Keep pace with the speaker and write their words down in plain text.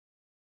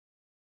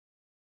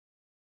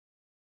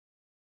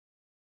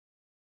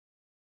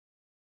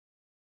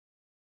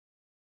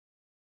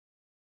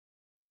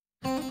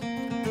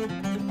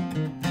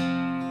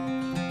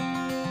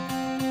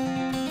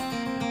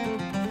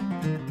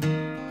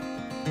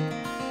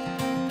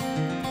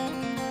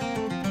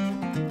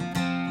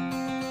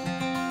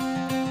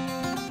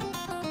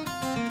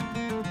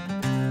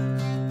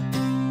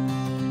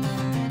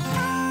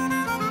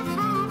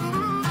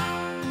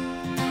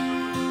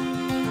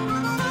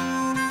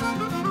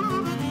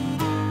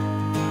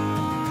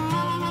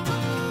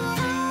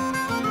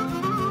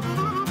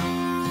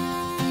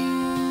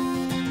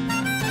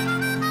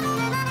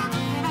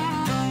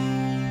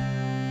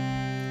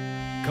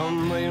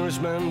Come,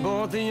 Irishmen,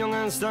 both the young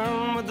and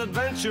stern, with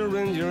adventure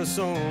in your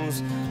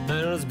souls.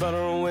 There's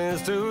better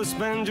ways to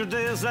spend your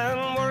days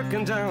than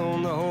working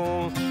down the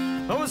hole.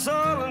 I was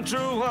all and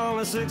true, all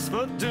a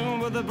 6'2",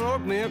 but they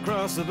broke me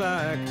across the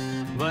back.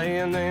 By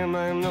a name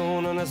I'm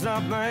known, and it's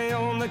not my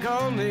own, they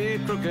call me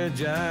Crooked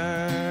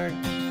Jack.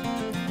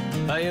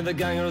 Aye, the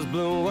ganger's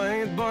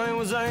blue-eyed boy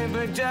was I,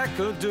 Big Jack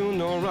could do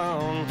no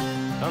wrong.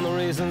 And the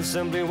reason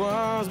simply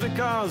was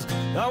because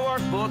I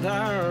worked both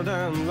hard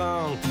and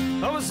long.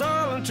 I was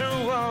all and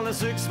true, all a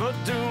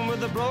 6'2", but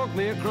they broke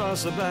me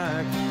across the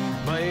back.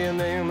 By a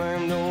name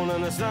I'm known,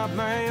 and it's not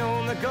my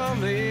own, they call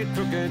me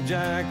Crooked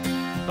Jack.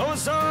 I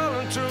was all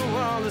and true,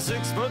 all a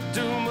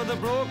 6'2", but they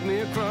broke me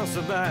across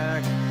the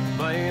back.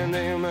 By a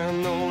name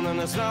I'm known, and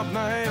it's not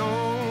my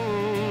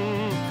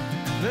own,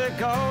 they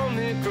call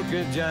me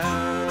Crooked Jack.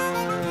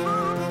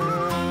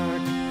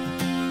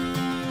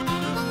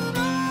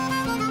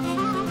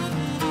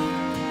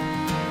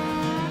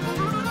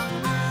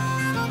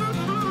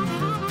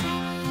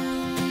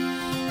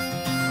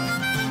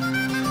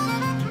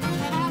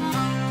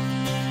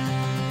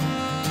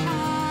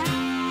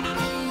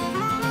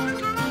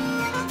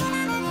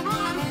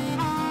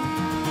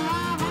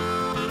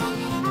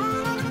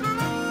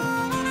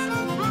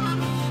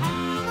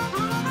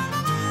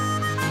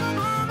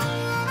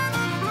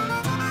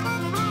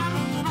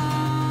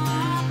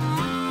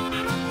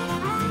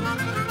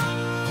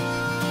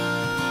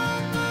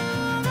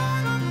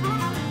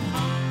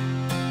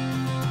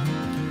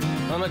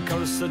 On a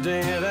cursed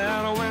day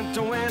that I went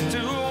away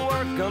to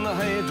work on the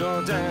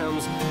hydro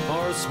dams,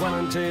 for sweat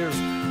and tears,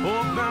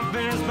 hope and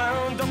fears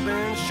bound up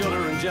in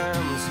sugar and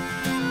jams.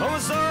 I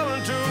was all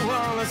and true,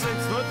 all a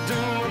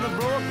 6'2", when they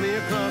broke me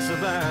across the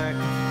back.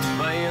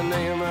 By a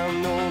name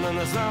I'm known, and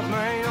it's not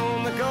my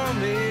own, they call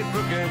me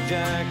Crooked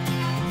Jack.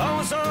 I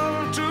was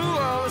all and true,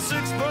 all a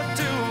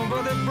 6'2",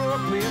 but they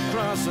broke me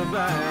across the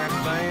back.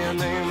 By a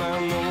name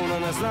I'm known,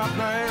 and it's not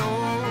my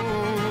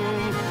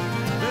own,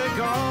 they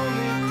call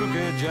me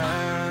Crooked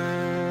Jack.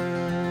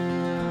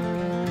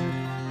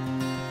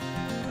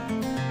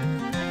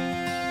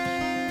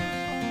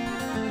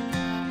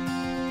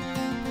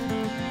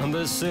 And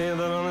they say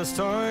that honest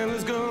toil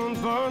is good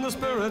for the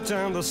spirit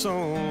and the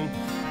soul.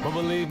 But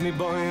believe me,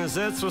 boys,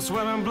 it's for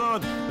sweat and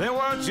blood, they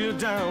want you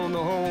down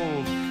the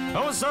hole.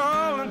 I was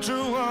all and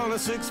true, all a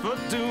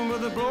 6'2",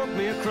 but they broke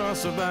me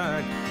across the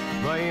back.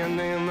 By a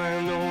name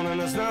I'm known,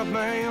 and it's not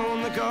my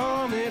own, they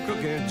call me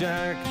Crooked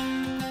Jack.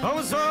 I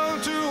was all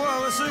true,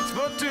 all a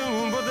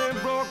 6'2", but they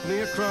broke me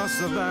across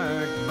the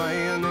back. By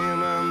a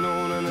name I'm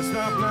known, and it's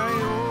not my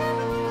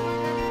own,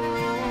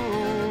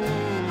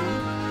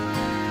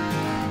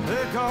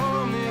 they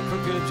call me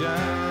Crooked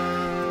Jack.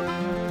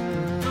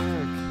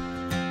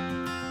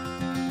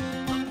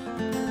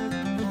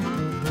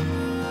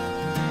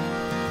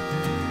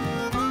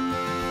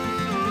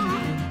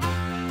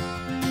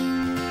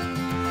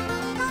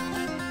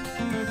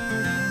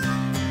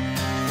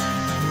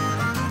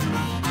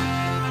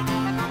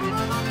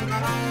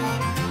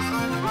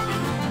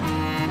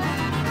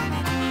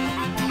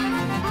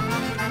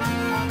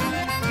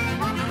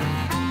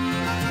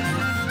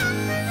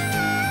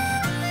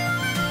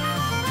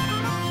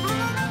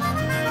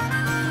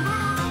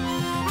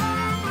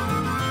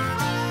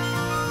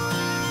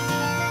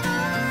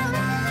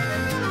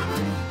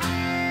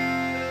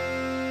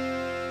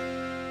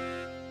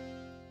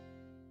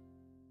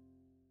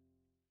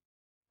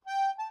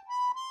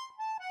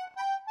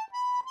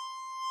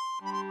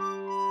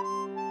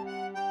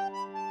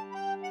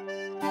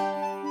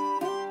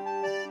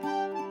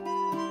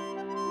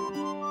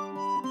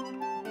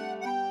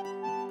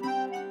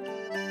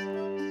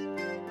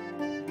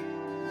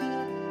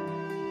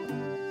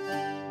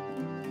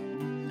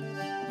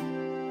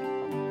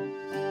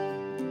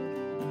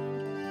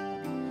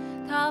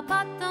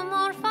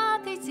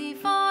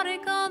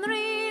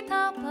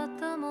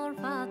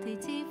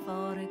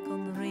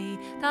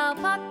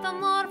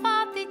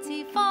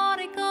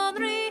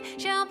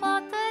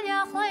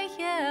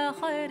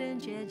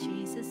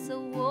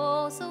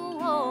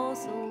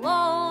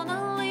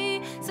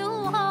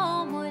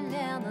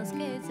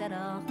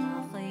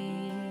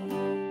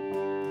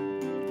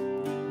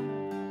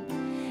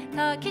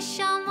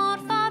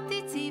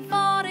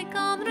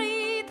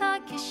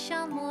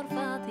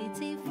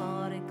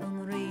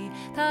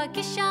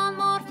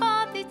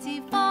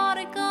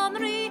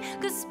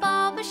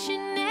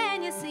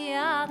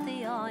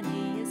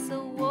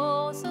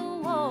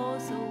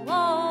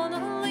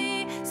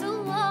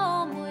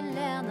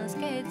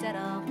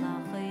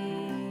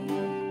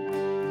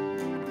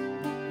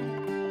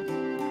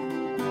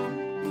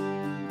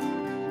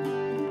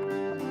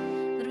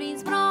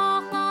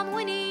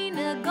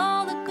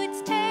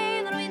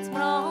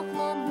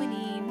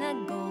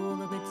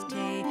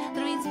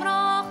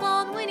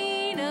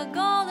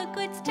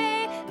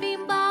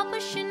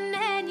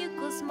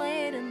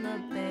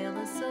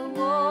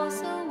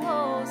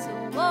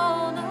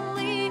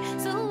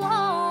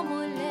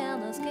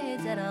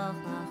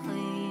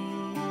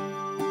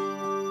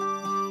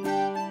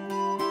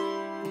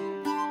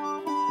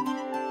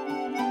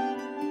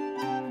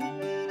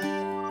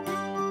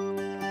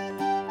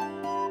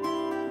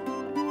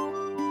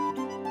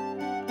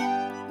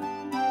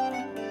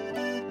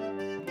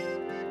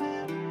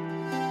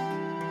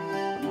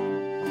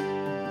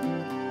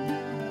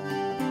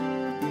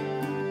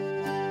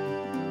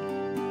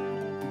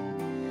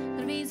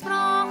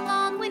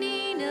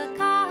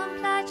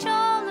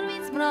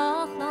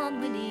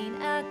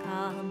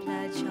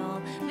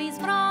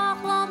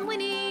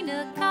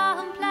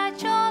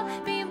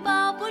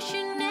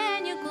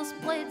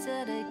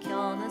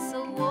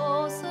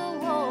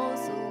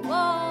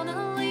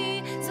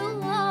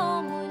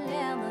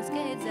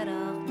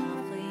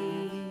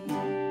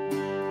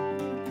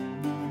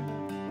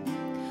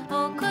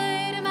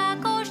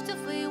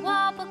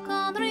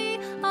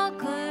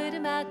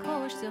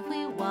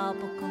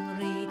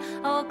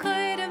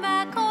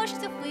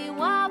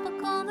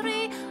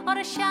 mar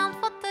a sean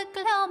fat a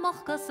glamach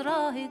gus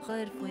ráhi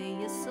gur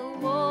fwy so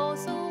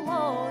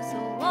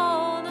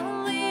na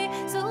li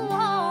so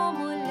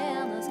mo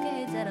lenas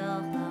geid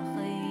arach na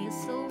chi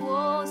so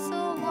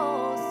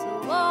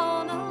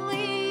na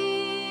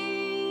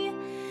li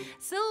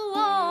so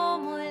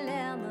mo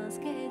lenas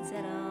geid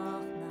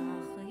arach na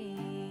chi.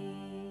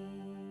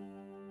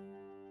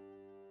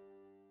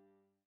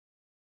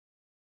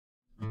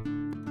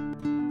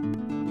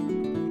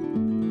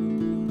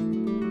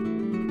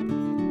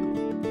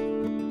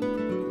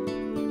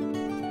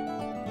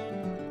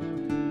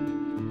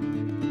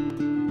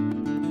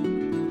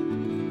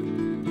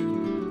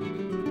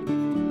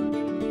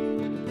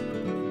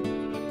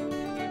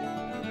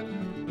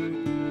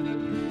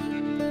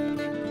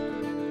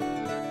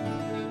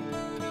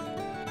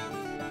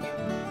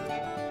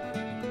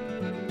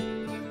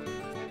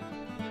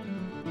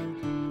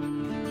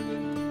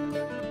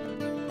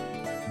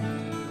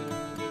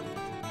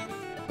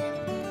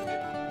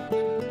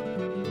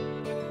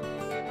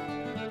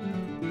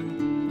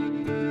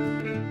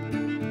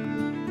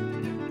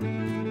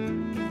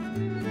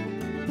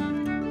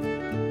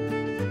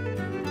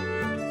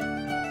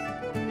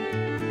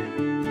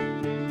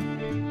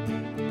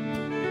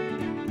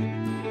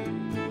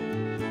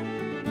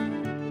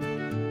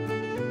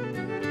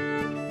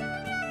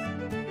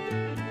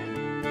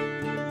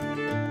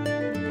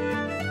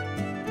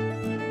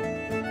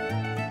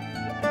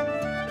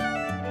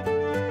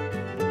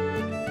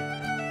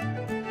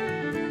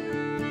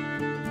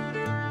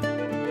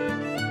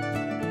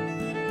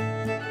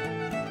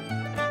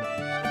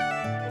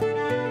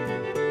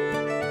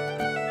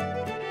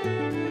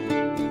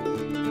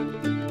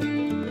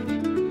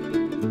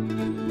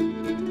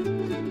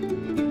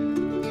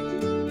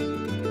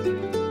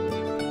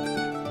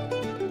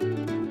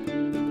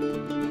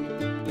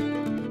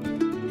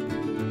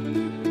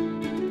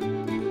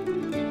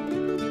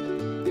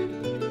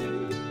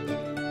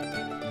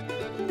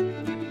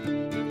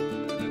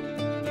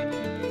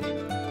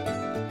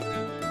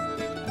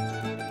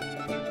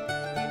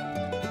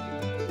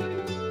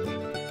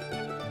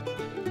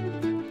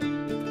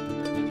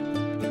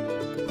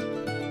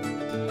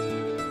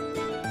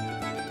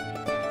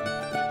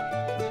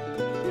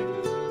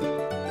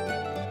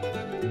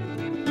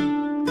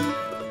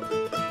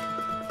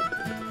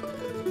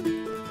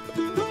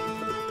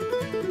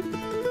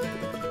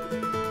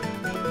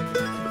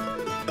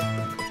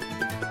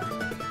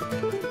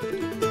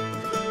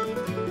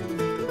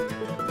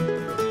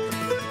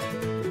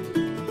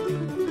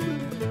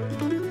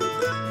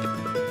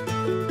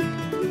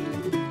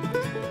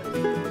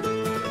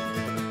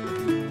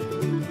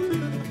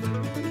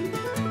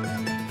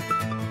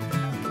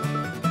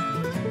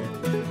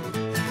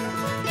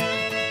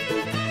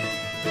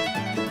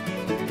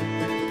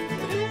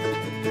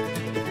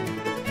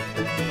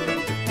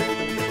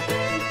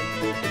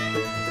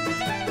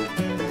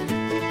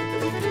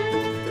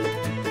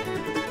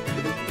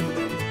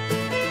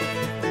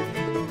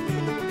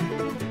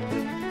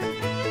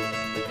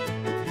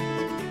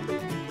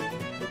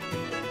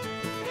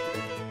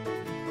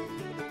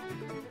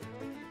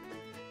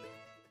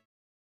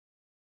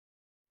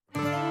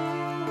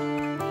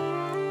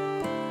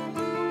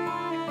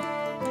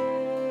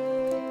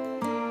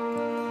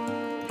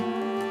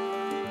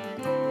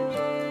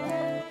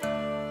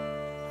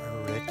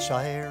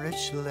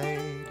 Irish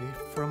lady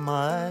from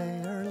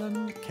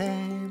Ireland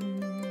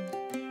came,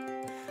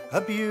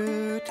 a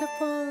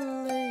beautiful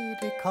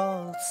lady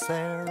called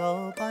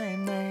Sarah by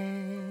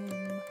name.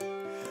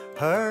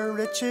 Her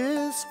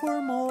riches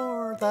were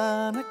more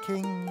than a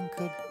king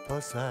could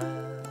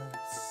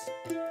possess.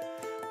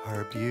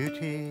 Her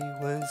beauty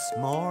was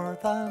more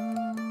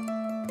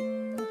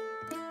than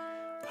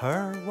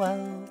her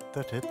wealth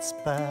at its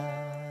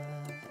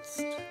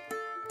best.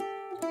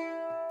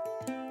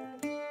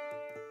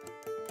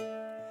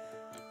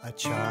 A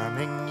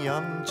charming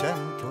young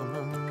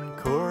gentleman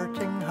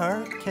courting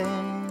her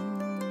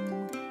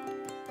came,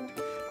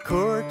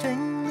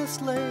 courting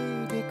this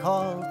lady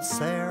called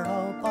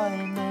Sarah by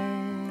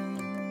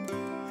name.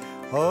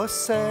 Oh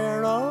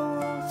Sarah,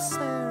 oh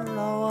Sarah,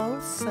 oh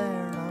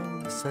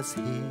Sarah, says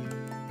he,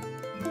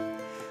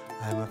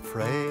 I'm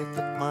afraid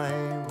that my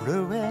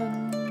ruin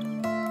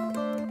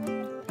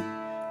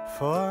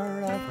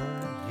forever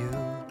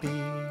you'll be.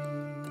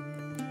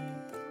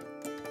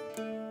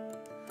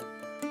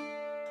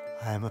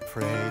 I'm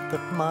afraid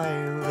that my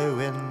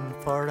ruin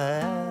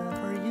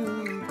forever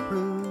you'll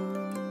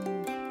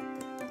prove,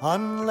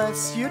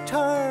 unless you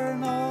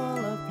turn all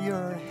of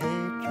your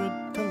hatred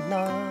to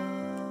love.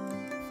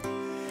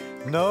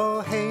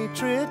 No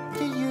hatred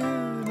to you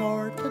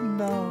nor to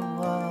no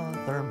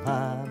other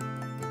man,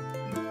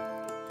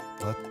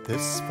 but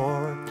this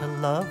for to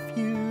love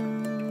you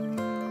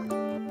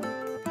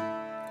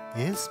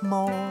is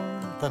more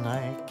than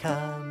I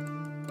can.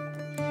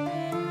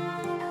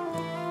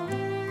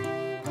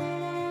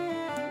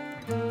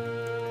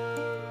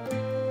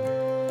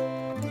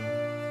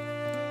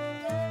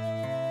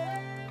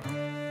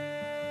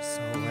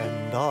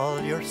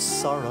 All your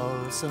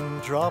sorrows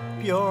and drop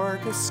your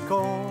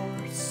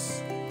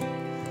discourse,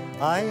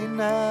 I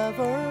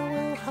never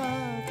will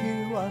have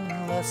you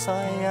unless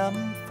I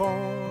am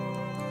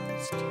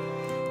forced.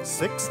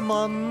 6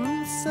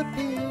 months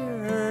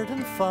appeared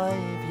and 5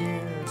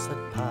 years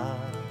had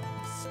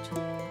passed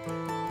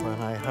when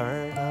I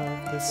heard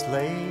of this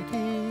lady's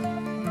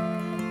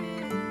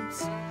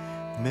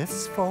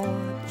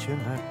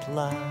misfortune at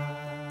last.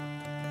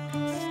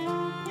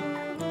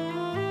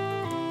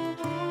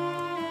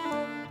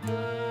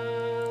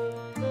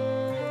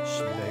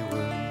 She lay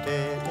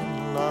wounded in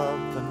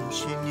love and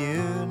she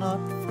knew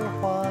not for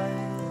why.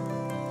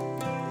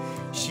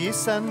 She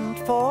sent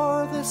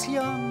for this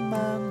young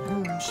man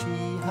whom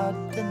she had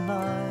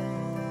denied.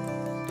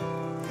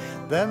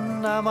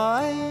 Then am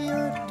I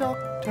your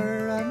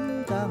doctor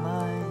and am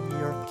I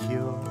your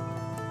cure?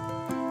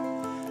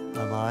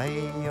 Am I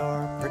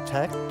your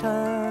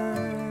protector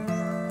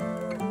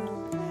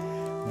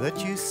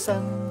that you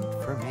send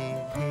for me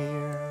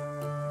here?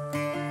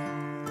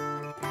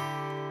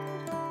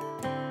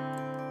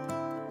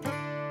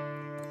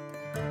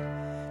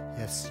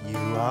 Yes, you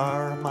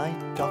are my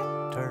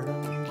doctor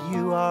and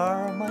you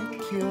are my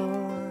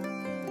cure.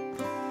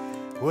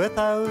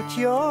 Without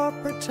your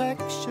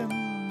protection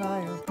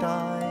I'll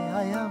die,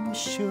 I am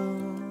sure.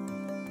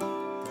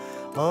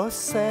 Oh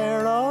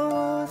Sarah,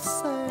 oh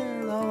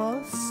Sarah,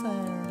 oh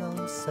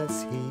Sarah,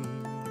 says he,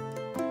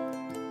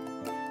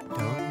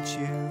 don't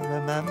you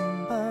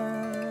remember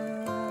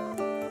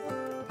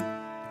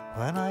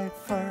when I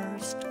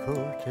first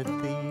courted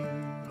thee?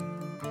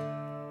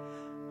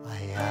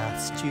 I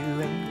asked you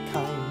in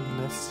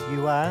kindness,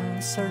 you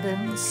answered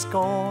in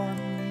scorn.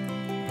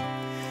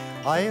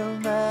 I'll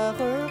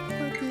never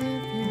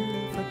forgive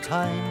you for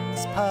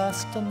times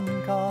past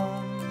and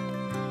gone.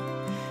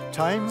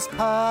 Times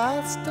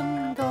past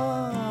and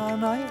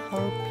gone, I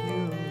hope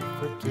you'll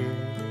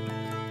forgive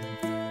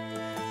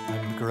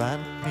and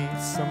grant me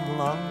some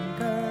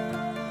longer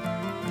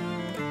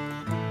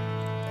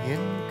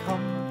in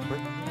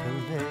comfort to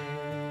live.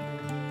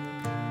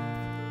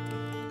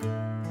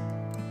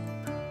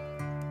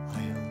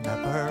 I'll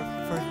never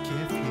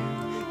forgive you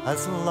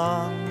as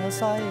long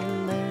as I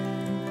live.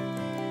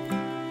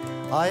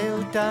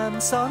 I'll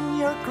dance on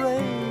your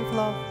grave,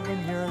 love, when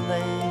you're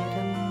laid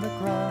in the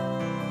ground.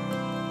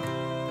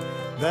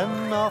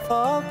 Then off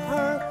of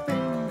her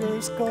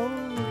fingers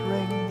gold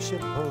rings she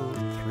pulled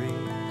 3,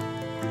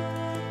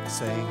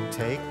 saying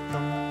take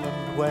them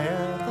and wear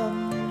them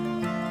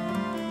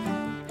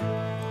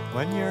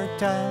when you're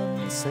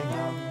dancing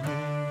on me.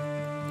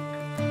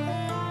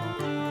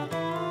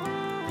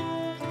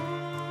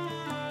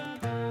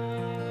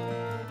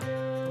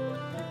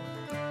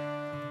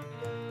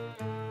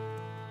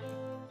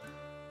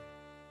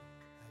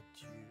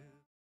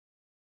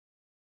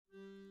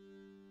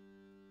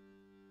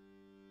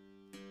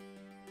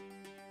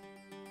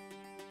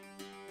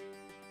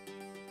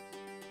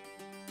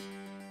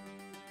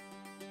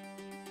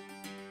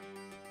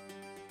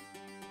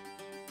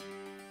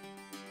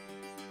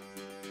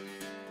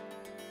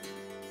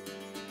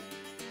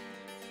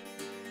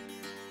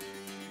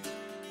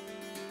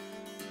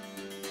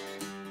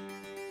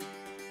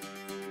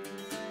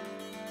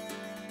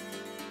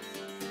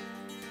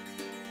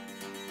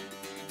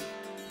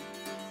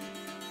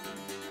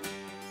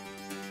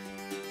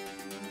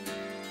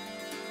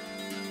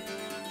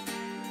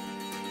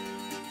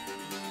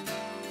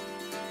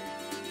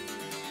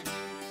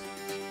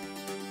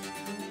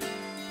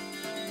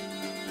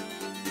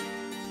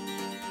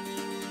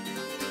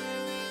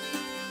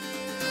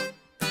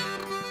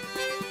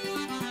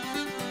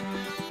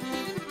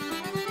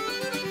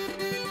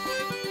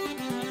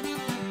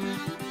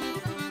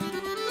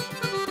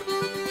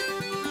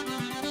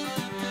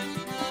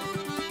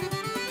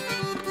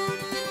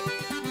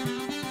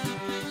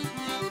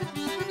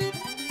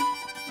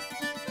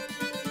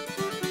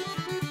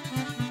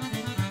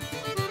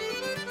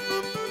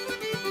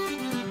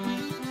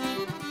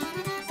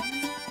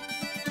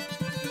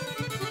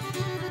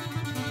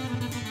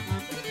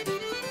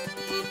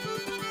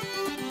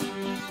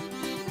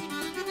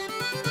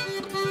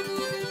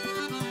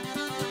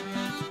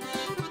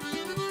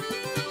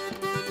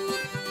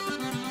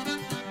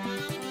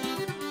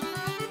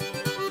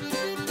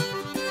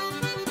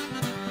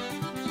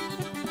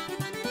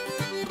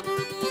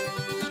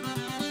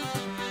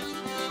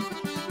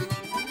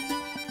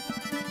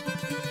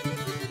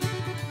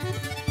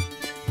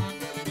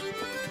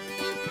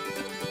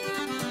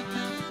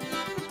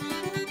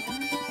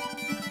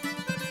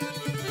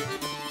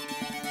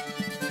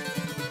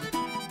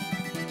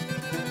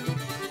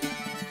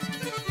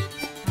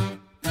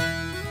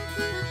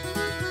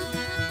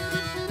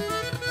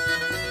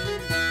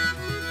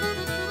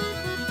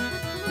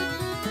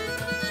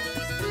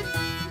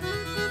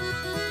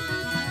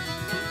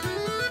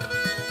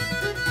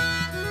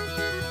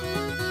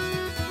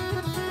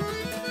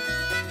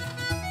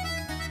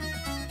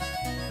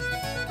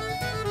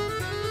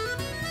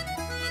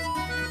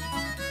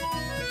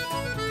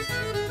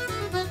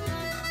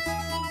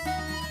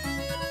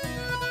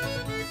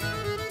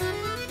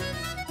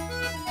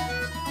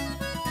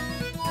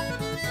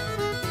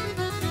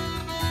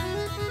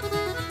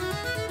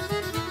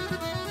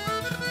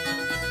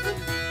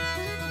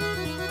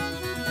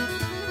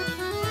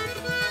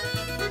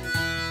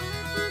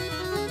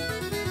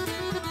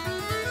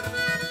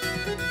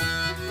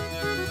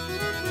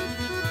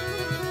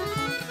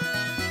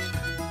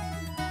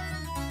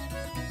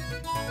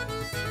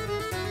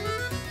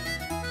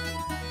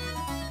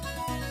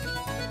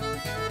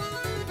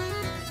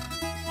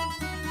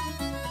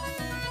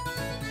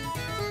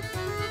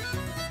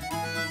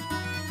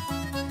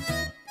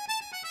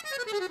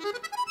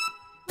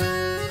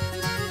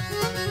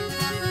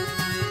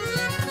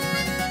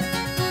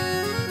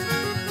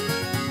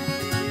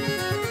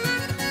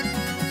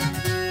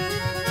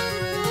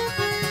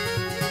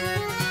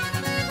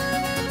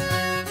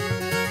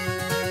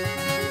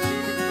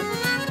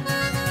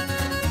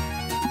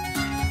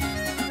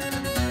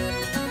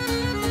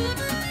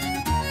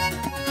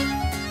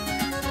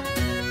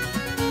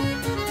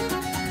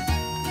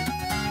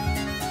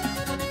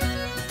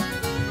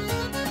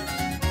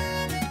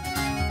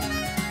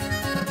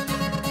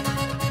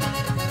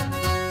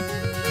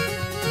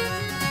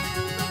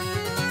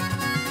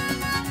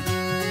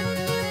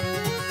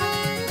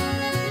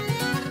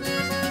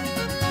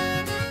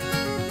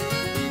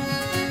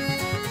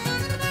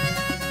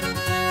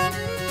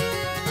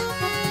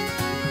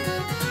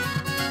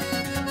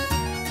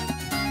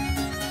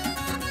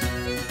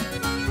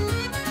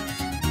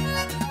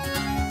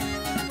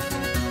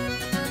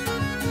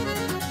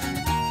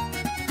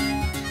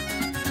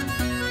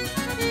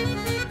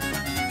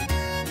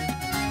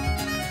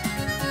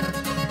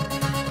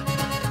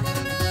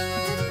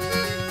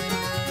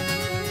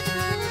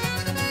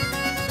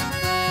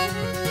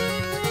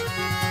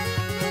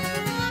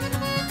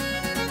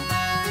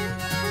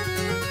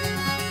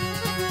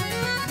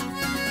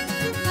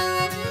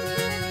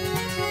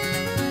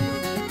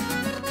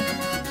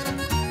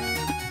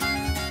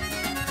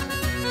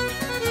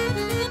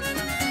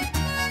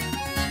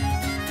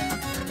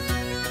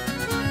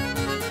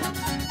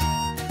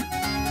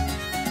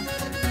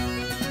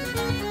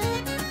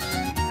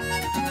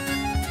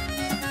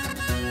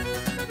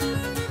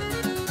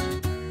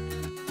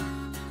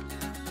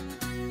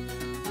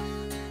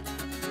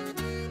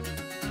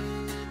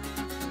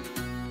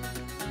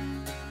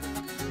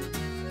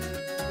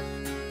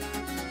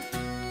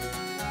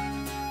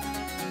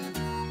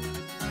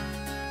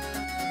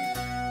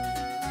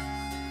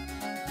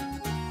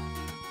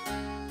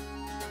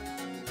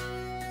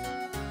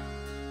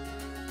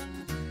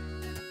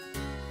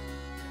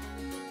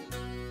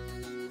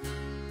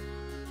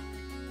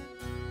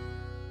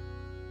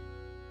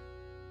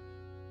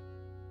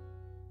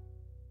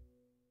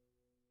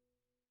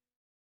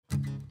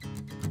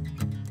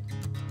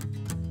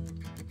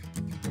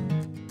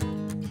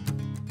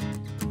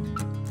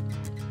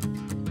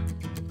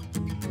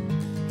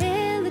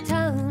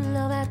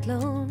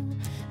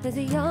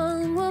 There's a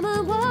young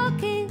woman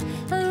walking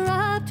and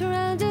wrapped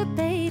around her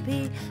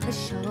baby a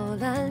shawl,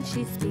 and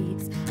she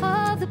speaks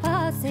of the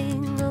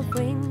passing of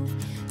wings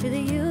to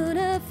the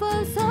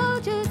uniformed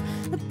soldiers,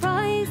 the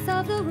price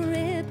of the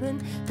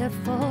ribbon, their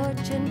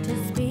fortune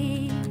to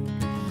speak.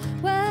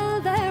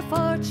 Well, their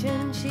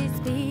fortune she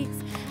speaks,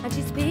 and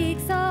she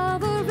speaks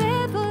of a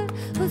river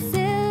whose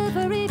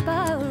silvery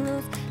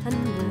barrows and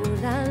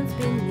moorlands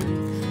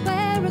beneath,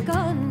 where a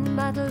gun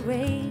battle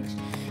raged,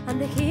 and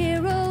the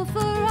hero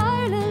for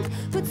Ireland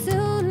would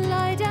soon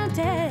lie down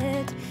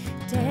dead,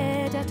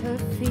 dead at her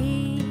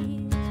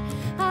feet.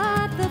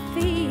 At the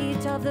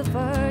feet of the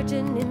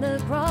Virgin in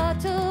the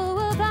grotto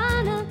of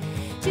Anna,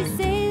 she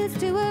sings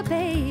to her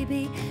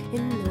baby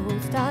in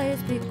those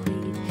dyes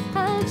bequeathed,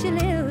 and she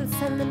lives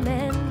and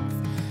laments,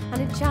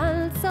 and it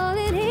chants all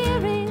in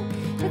hearing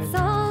with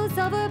songs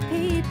of her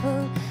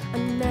people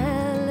and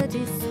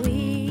melodies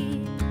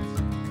sweet.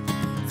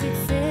 Sweet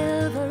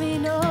silvery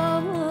no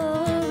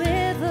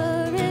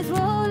river is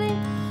rolling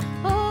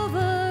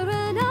over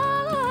an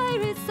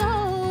Irish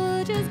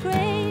soldier's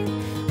grave,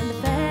 and the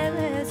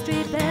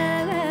vestry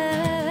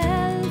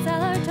bells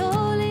are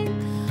tolling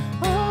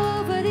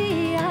over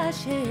the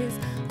ashes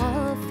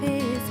of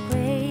his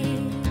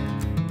grave.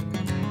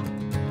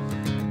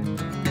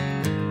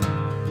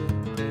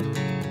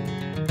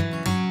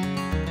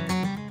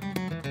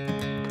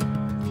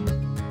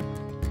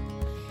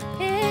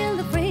 In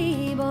the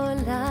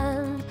freeborn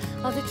land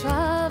of the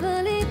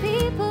travelling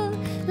people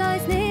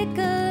lies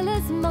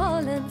Nicholas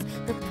Mullins,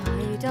 the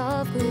pride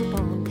of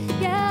Goulburn.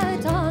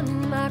 Yet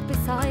unmarked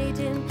beside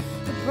him,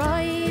 the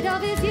bride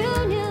of his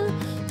union,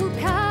 who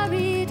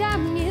carried our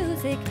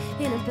music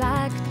in a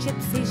black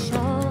gypsy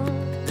shawl.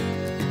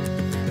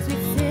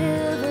 Sweet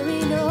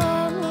silvery no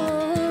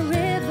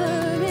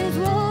river is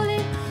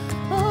rolling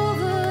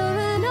over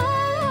an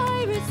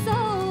Irish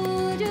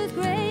soldier's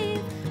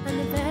grave, and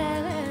the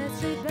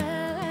vestry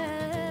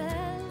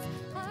bells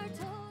are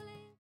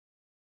tolling.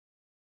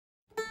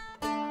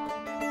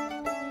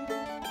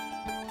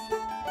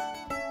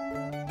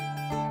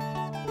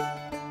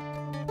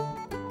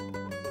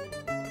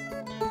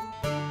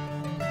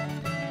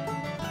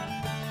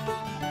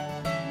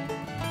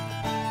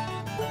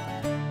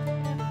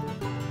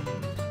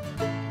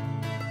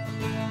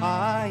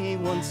 I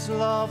once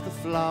loved the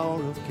flower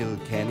of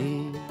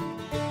Kilkenny,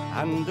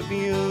 and a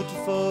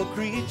beautiful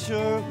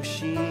creature was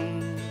she.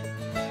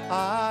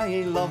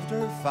 I loved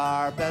her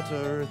far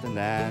better than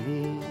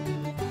Annie,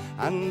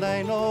 and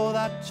I know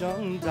that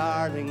young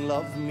darling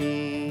loved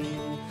me.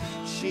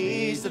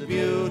 She's the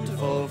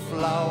beautiful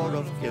flower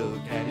of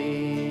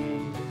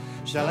Kilkenny.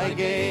 Shall I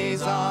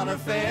gaze on her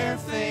fair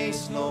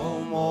face no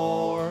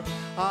more?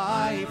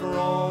 I've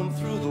roamed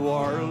through the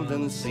world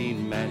and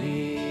seen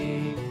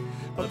many,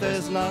 but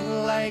there's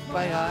none like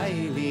my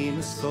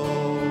Eileen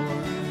Store.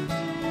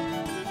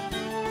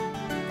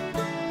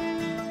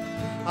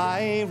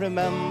 I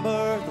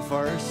remember the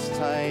first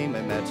time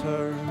I met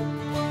her,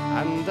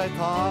 and I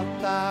thought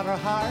that her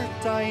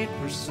heart I'd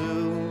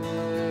pursue,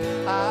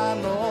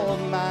 and no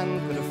man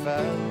could have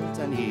felt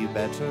any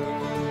better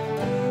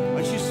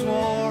when she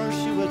swore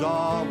she would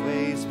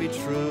always be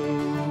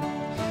true.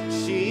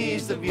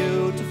 She's the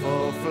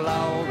beautiful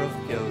flower of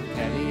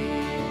Kilkenny.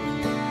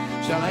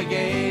 Shall I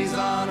gaze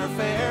on her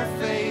fair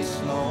face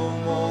no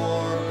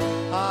more?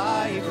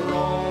 I've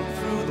roamed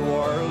through the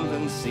world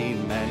and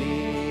seen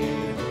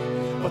many,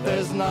 but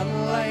there's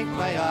none like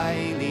my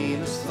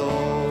Eileen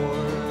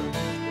Store.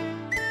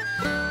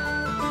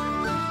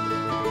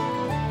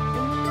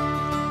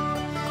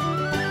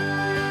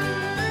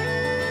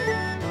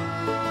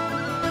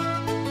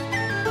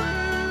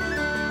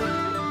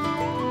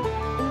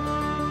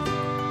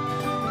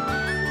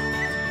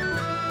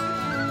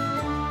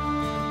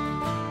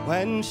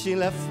 When she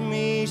left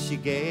me, she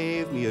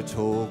gave me a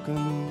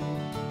token,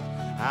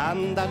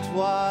 and that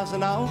was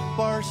an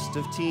outburst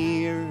of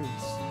tears,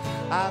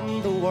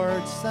 and the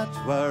words that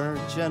were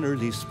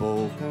generally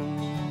spoken,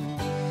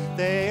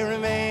 they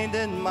remained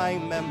in my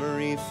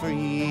memory for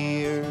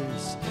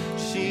years.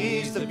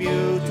 She's the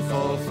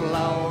beautiful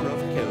flower of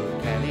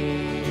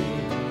Kilkenny.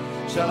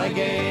 Shall I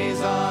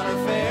gaze on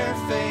her fair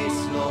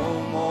face no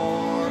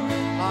more?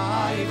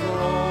 I've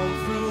roamed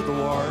through the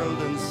world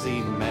and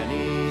seen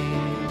many,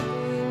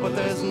 but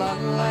there's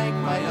none like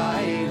my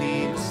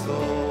Eileen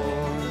Store.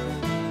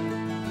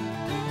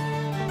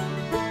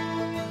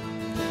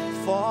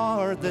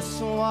 For this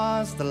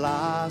was the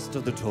last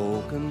of the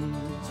tokens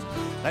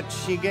that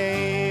she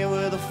gave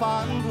with a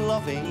fond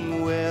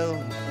loving will,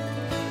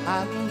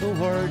 and the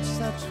words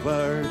that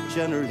were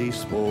generally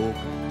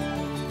spoken,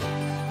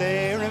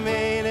 they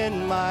remain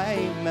in my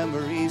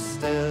memory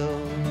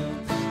still.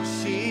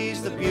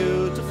 She's the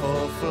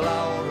beautiful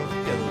flower of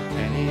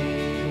Kilkenny.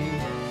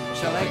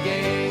 Shall I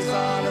gaze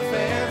on her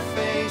fair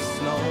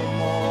face no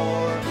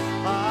more?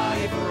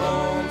 I've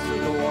roamed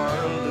through the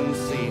world and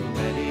seen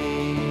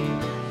many,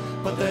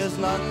 but there's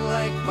none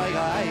like my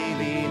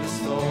Eileen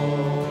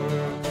Store.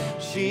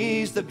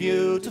 She's the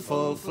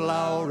beautiful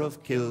flower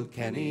of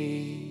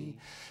Kilkenny.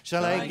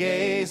 Shall I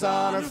gaze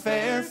on her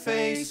fair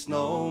face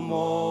no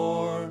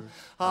more?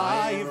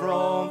 I've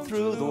roamed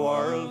through the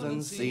world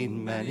and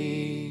seen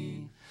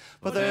many,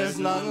 but there's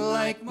none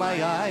like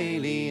my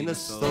Eileen a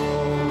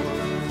store.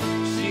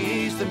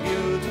 She's the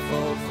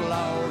beautiful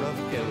flower of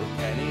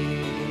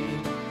Kilkenny.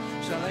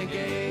 Shall I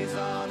gaze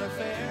on her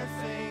fair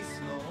face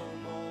no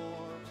more?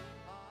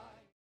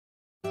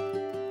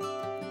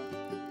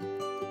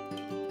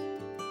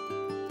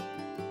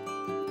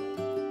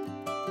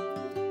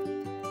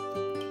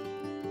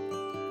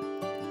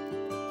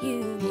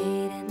 You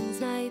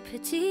maidens, I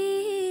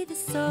pity the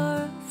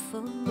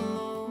sorrowful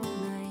moan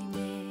I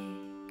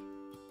make.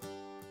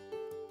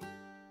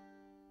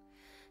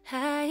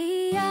 I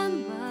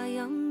am a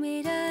young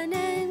maiden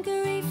and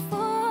grief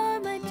for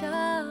my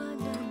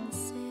darling's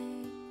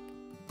sake.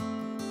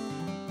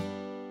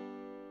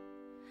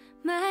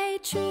 My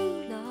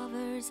true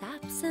lover's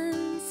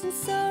absence and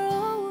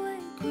sorrow I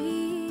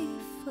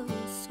grieve full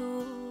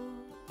sore.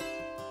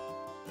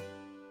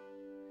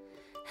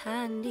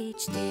 And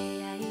each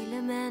day I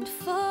lament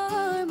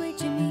for my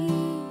Jimmy,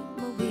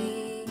 my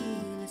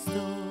wheelless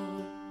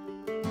door.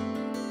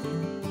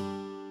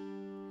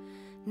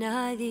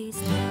 Now these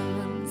 10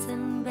 months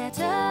and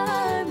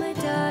better, my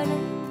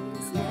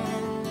darling's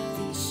left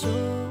these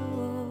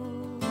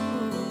shores,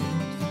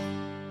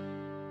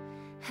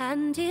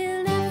 and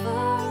he'll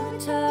never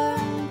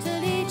return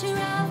till he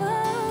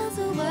travels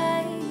a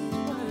wide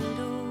world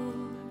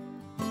o'er.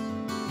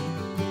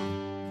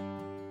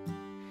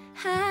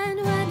 And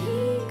when he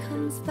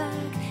comes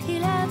back,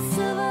 he'll have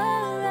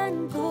silver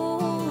and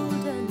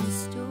gold and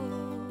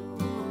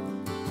store.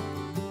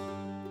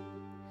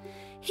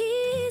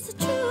 He's the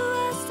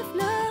truest of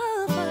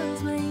lovers,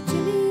 my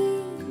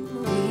Jimmy, my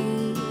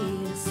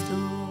wheel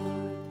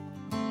store.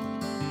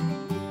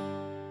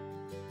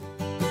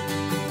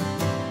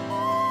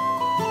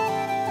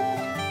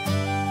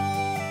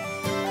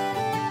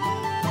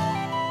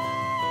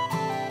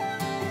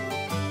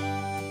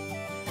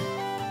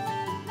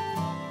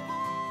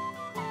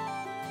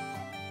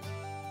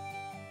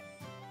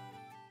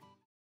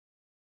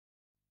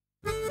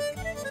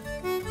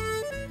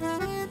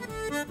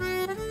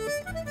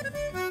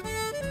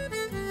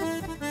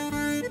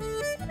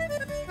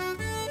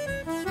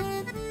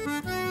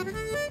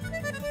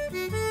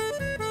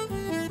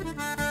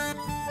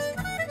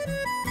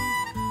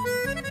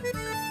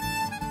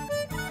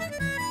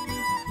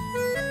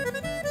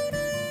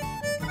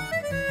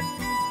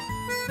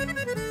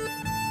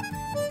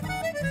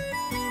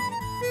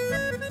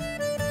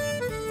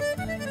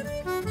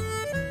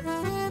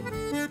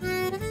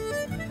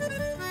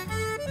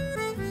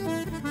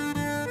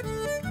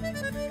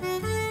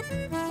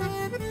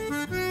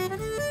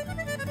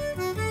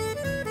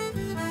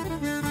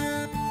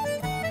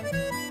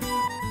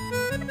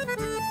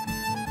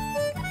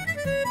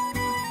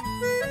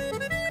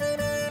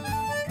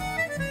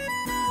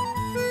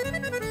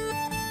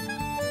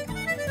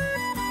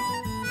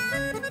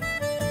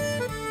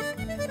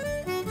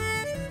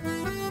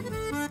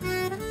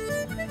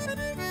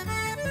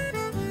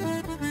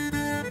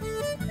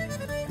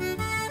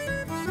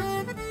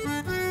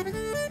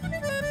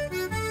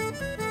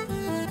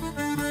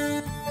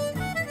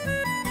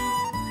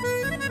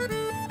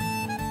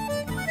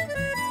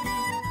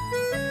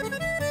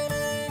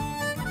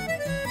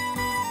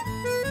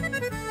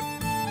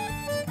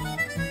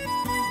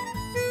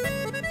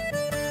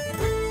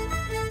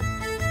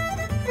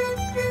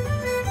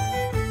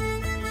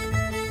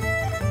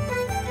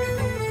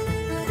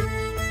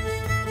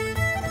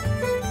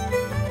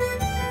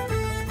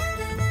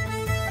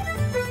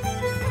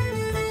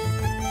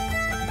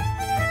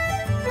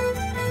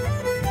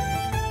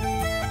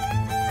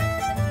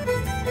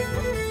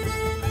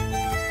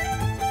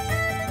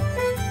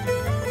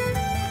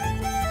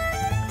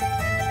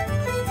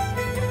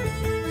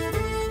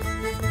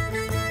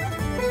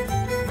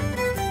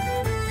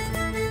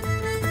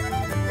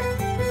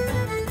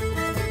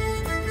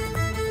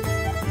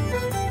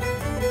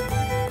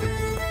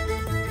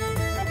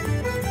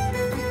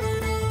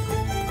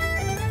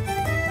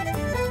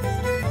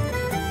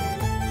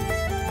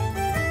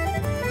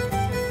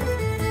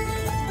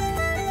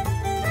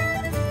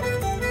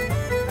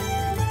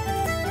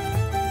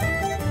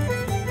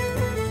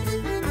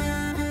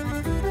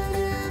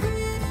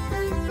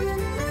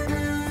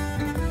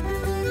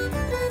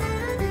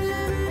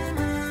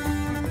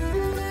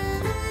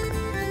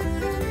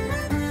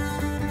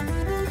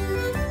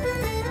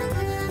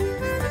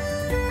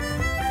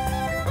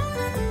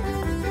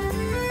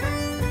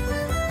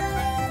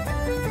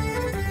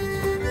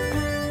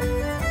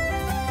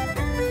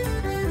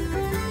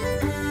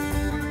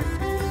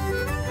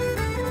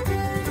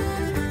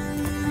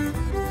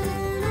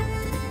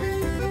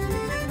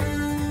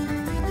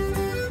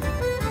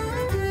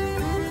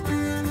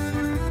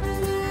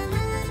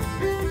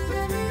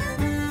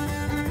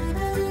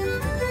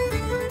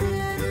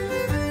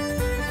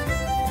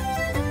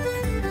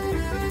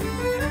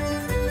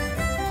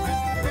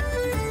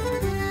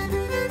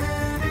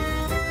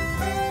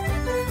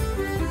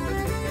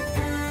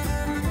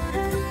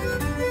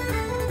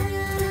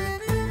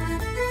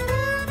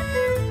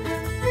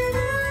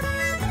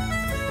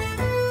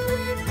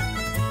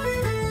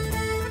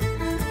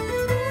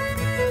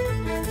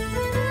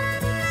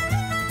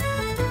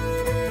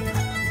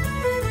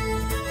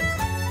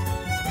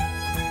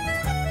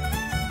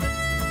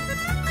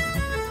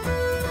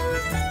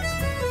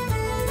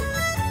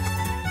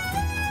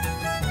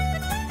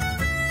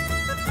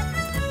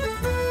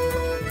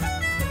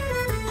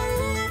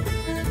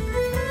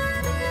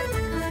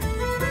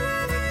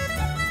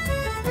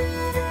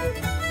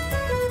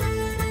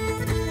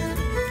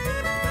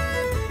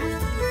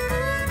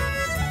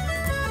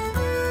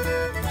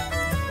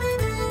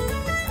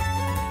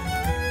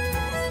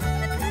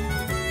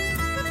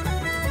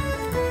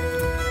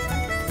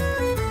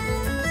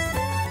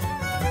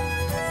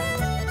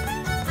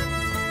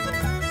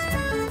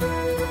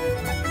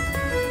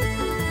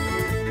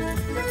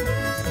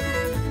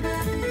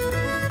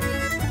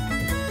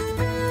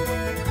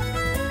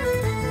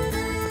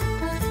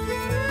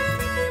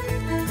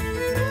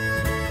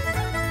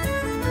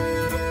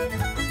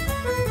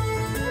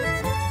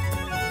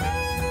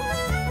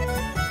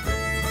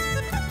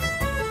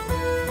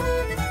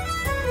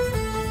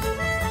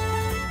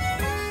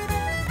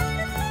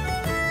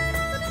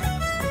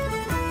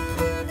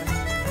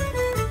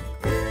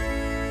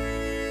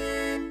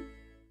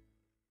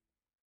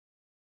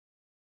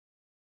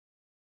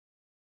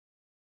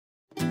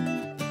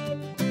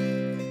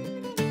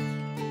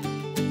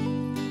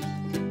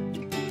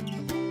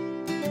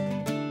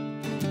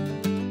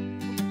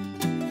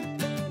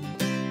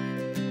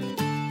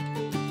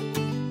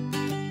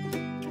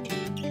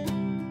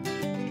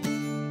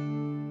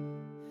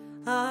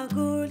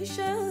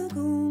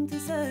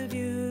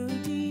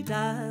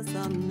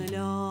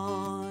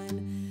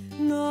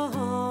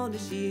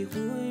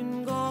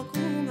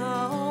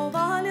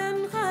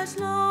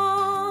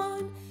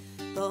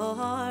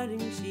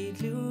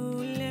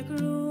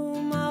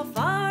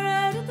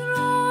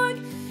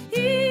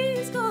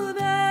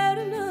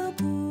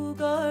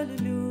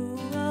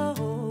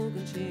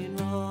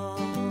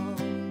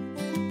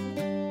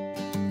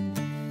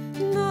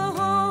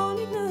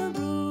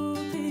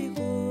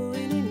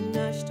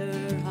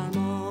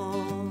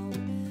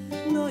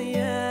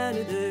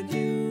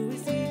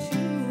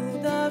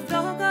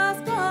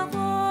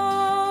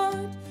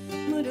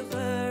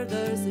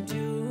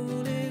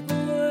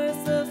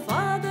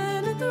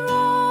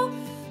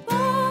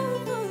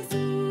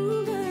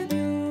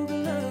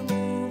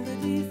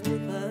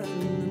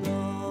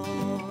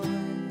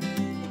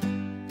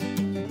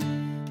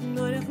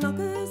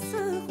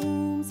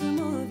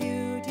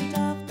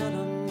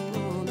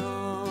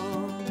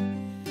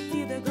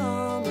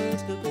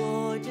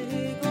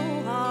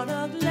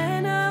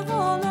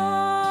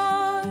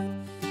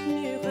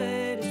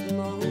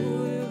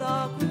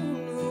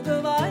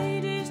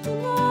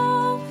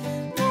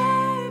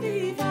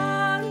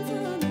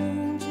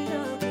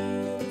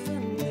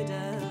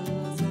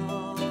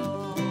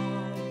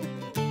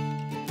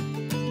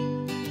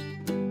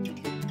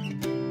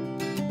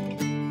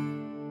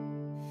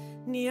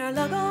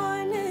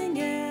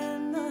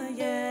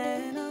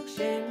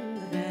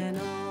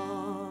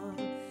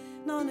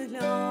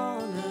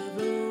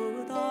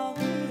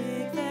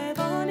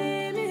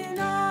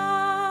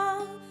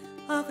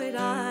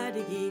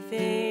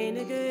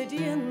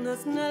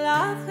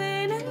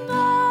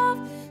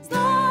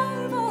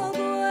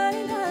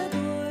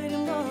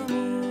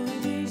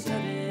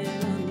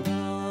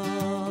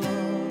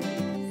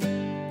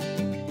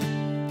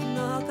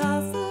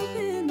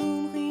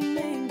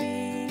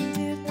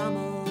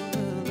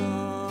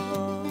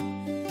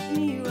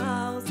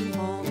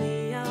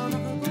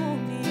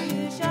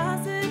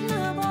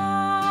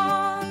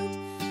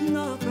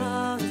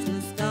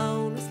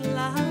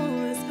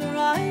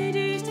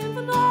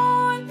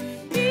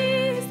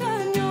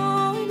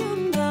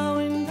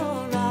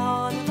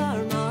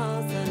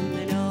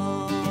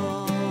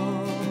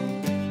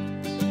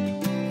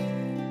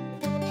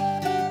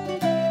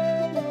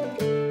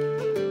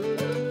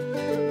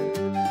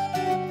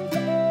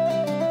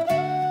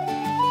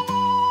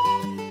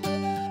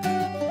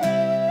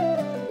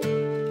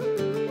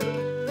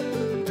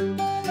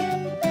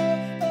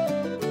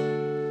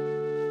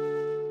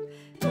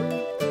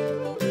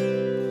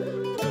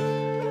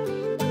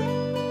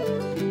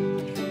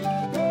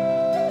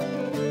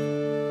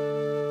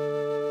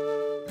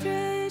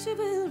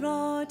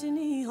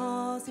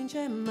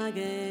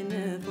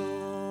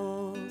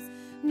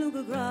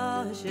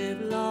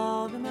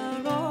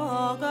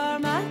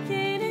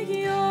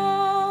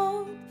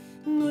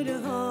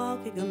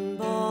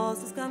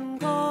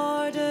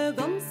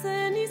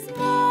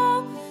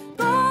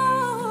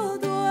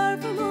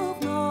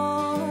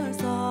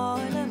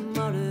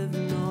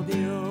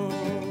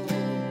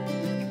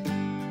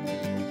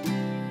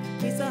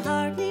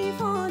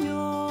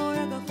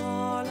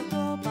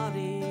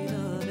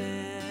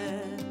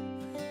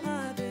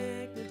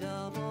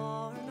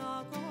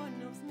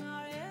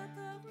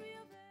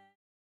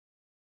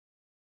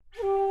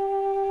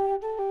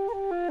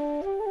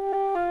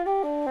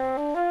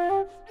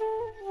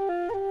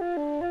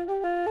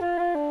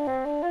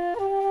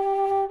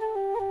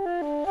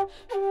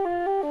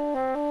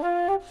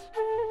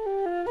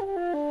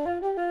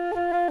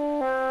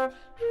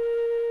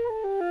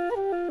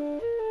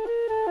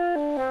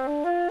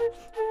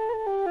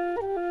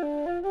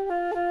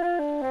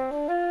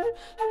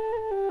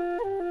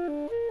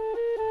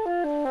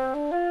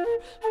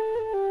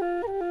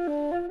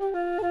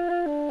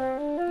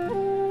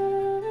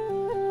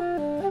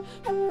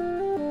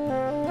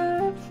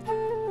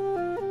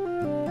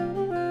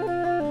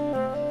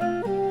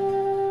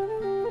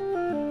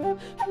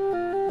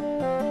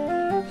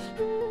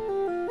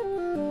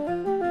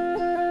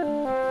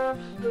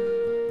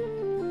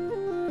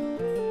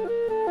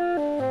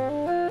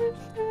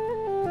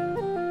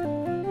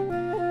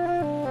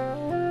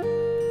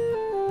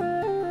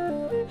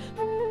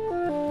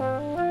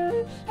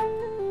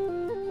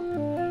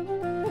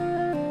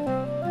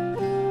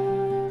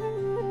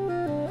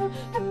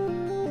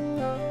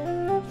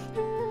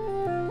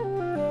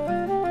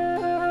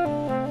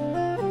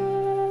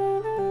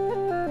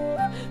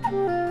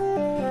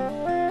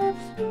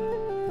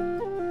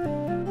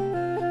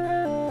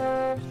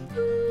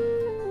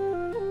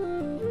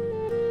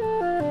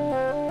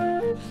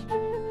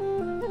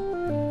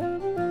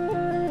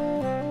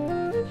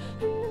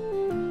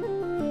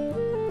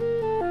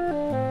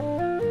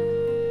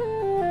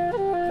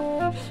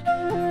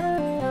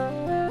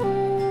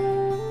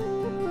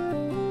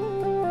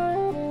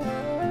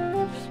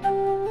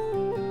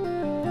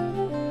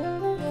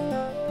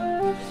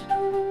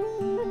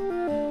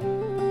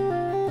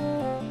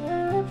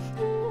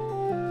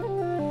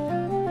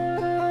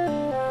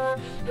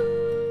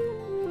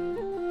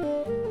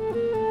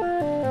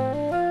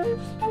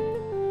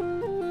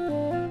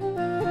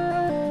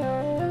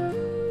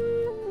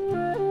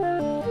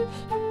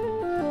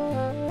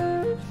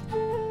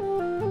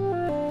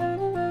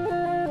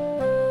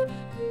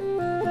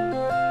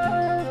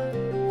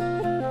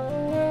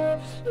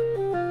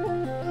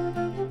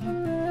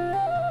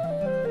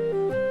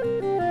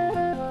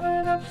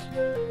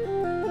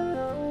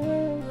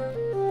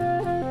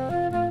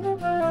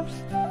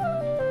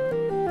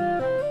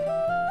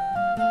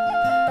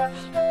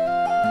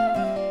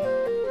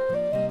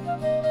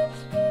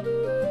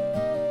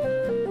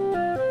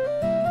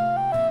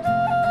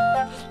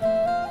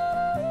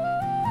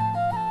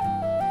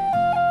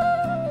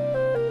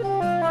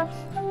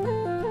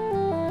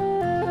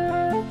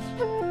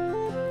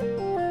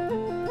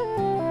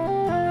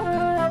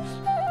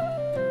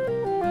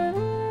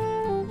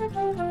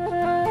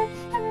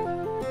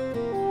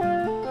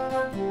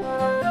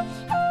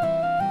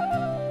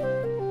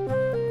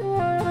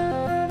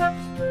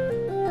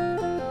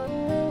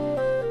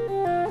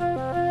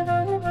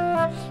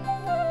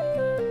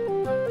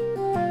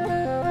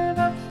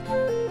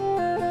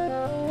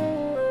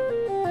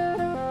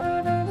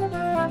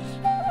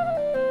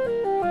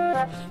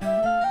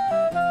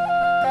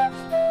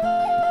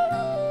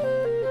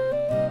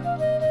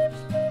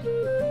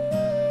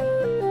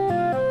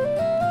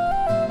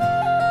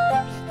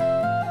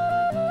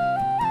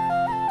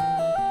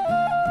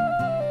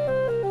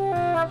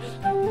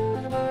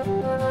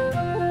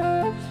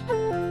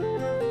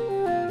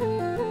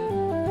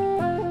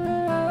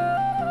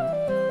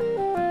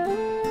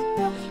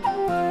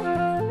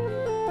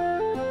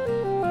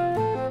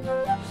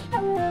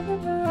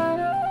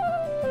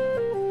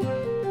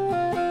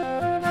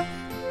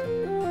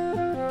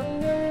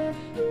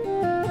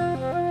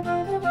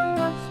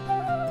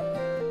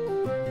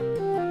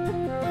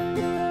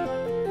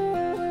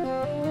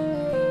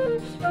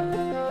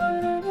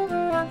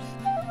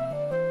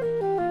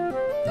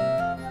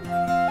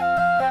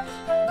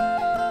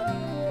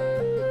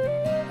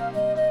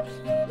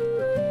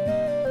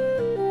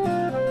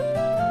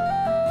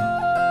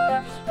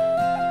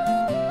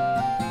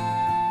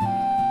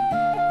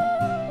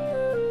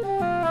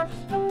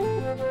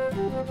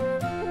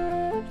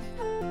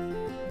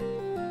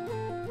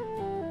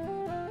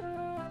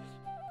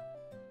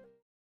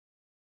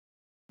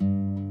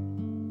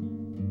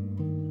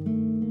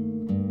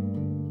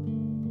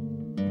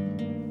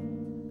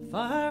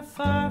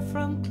 far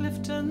from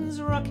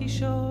Clifton's rocky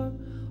shore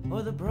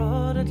or the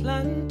broad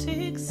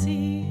Atlantic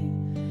Sea,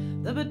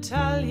 the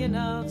battalion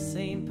of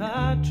St.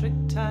 Patrick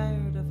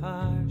tired of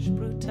harsh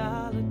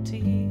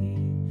brutality.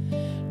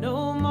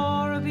 No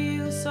more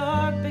abuse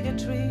or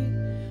bigotry,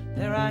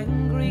 their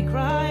angry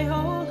cry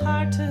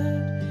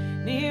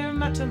wholehearted. Near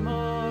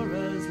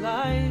Matamora's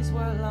lives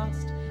were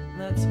lost,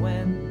 that's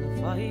when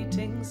the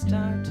fighting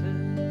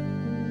started.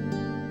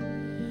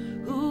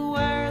 Who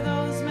were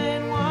those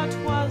men? What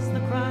was the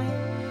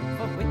crime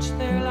for which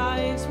their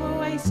lives were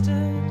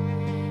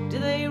wasted?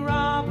 Did they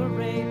rob or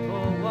rape,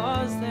 or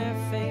was their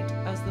fate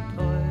as the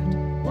poet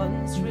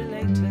once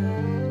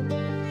related?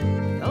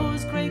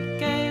 Those great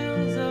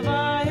gales of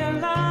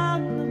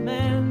Ireland, the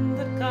men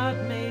that God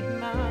made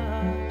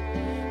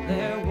mad,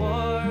 their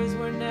wars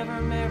were never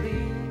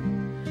merry,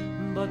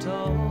 but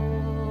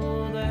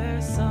all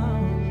their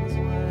songs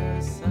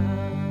were sad.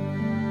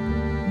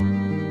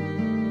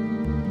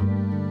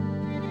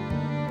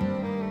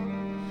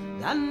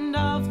 Land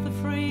of the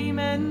free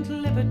meant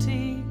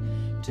liberty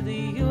to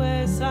the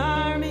U.S.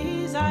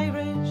 Army's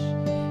Irish,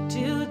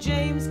 till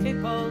James K.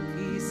 Polk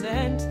he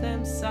sent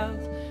them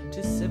south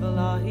to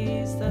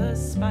civilize the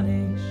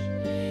Spanish.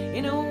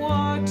 In a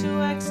war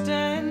to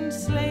extend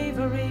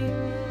slavery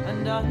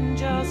and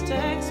unjust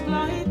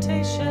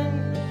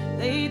exploitation,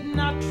 they'd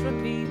not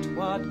repeat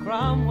what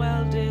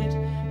Cromwell did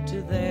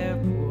to their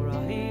poor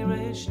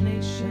Irish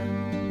nation.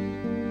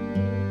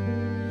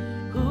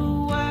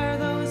 Who were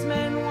those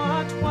men?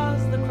 What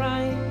was the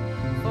crime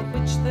for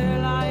which their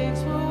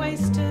lives were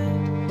wasted?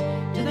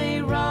 Did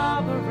they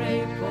rob or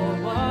rape, or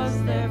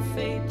was their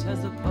fate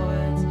as the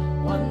poets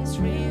once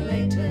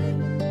related?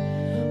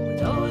 With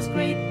those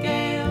great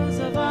gales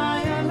of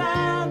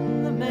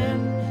Ireland, the men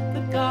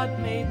that God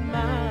made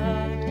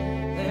mad,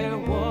 their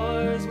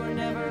wars were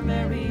never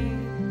merry,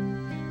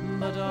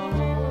 but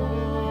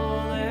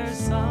all their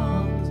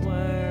songs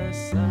were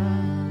sad.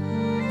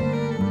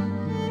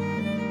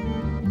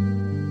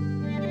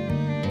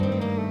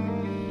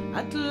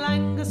 At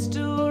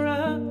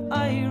Langostura,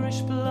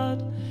 Irish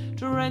blood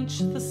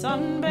drenched the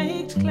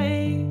sun-baked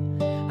clay,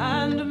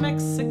 and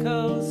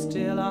Mexico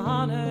still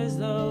honors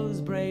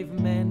those brave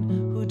men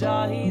who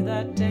died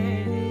that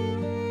day.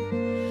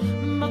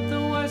 But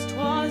the worst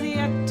was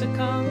yet to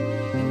come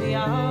in the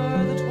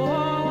hour that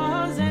war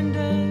was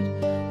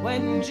ended,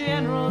 when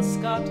General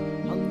Scott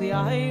hung the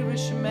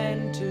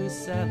Irishmen to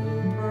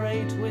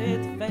celebrate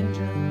with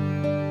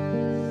vengeance.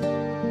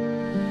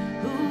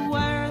 Who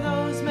were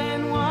those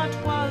men? What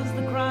was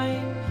the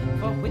crime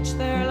for which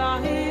their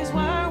lives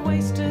were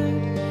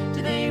wasted?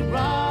 Did they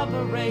rob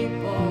or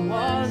rape, or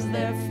was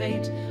their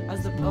fate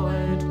as the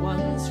poet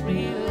once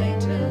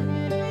related?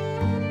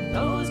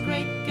 Those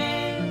great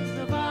gales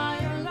of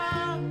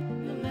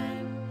Ireland, the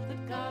men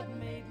that God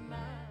made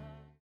mad.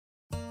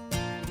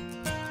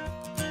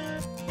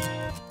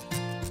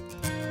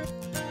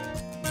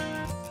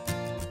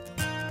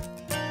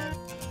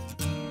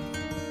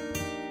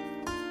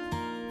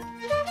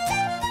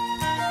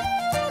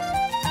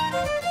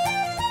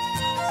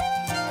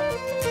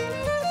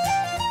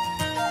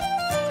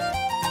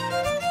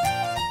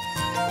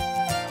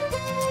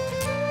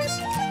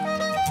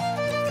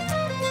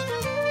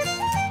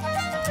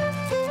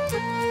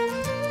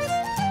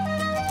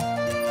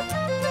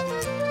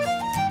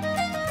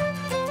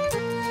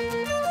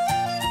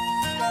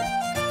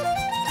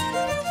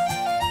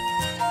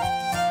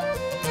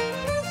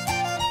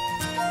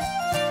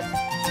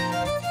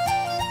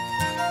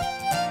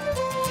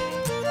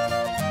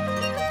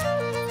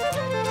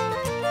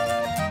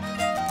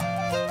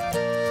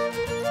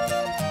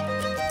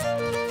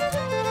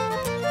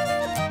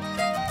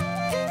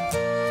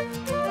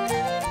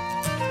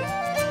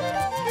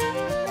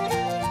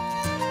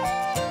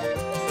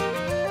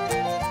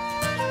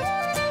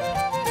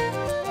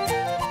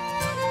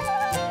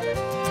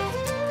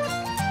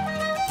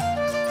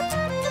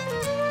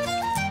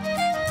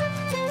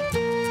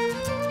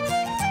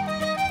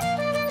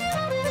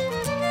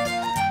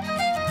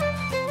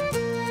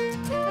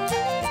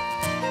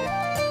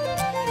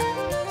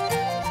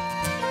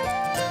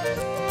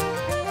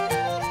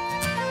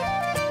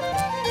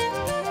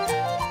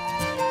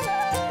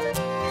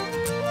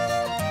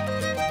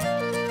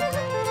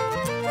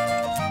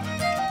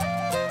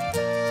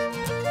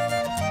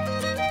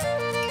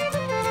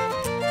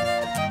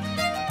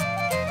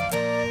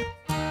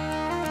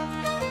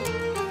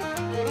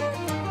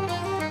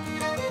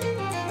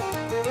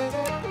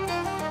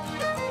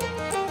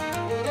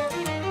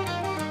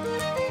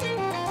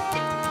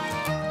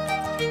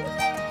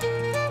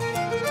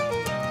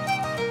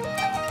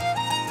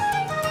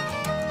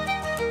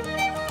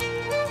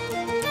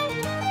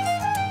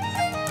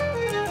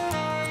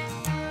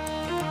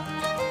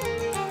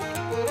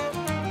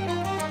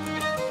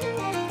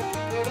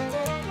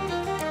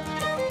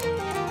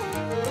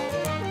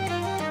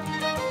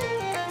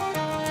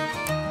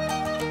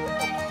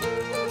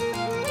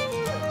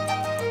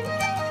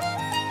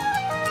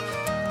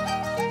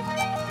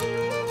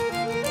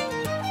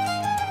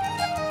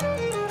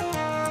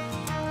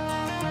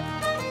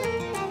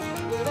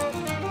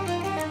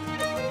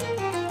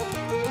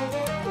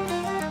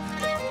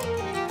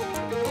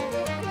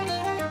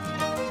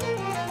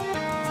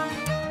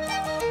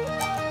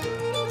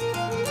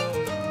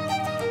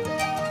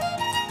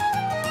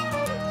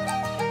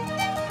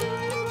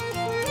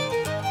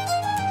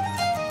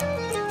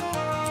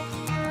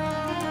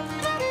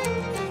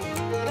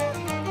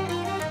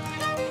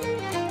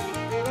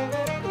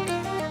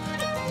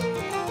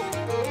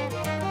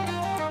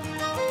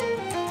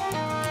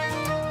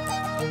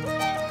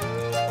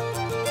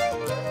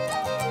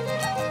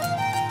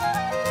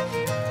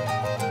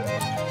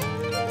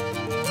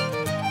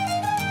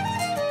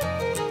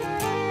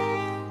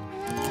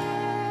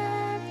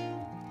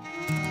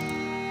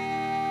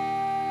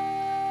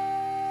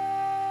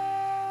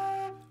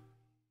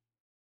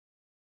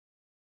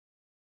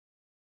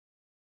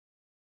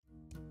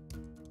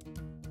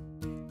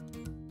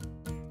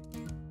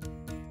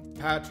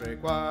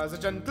 Patrick was a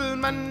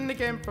gentleman, he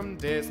came from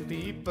decent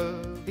people.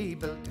 He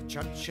built a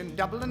church in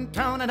Dublin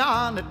town and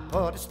on it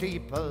put a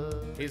steeple.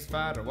 His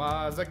father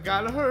was a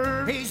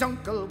Gallagher, His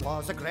uncle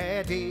was a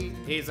Grady,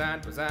 his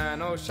aunt was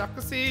Anne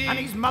O'Shaughnessy, and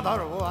his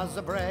mother was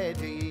a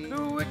Brady.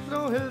 the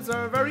Wicklow hills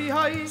are very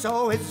high,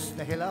 So is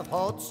the hill of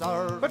Holt,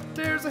 sir, but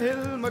there's a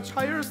hill much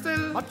higher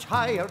still. much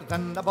higher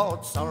than the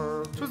boat,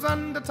 sir. 'Twas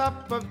on the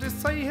top of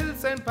this high hill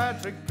St.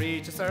 Patrick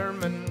preached a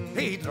sermon.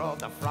 He drove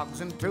the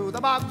frogs into the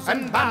bogs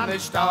And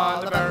banished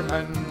all the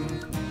vermin.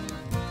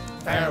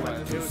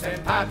 Farewell to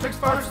St. Patrick's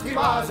first, he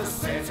was a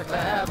saint so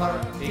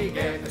clever. He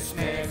gave the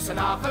snakes an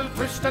awful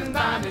twist and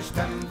banished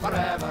them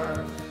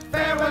forever.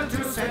 Farewell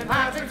to St.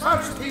 Patrick's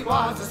first, he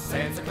was a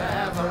saint so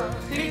clever.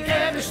 He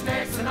gave the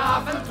snakes an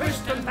awful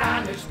twist and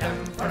banished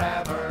them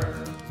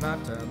forever.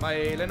 Not a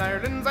mile in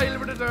Ireland's isle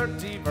where the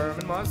dirty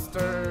vermin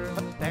muster.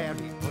 But there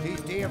he put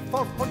his deer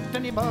 4 foot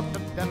and he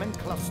murdered them in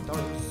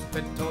clusters.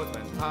 The toad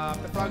went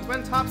pop, the frog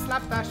went hop,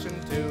 slap dash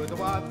into the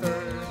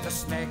water. The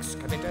snakes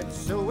committed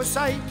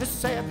suicide to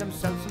save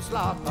themselves from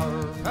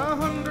slaughter.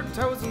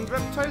 100,000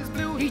 reptiles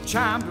blew, He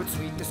charmed with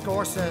sweet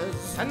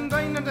discourses and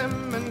dined on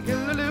them and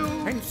killed the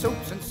loo. in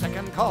soups and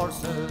second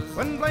courses.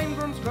 When blind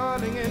worms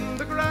crawling in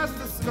the grass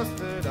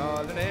disgusted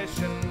all the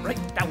nation.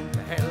 Right down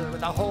the hill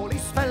with a holy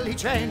spell he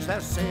changed their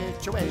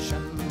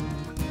situation.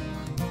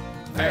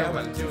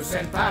 Farewell to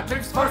St.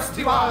 Patrick's first,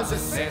 he was a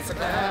saint so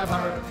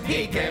clever.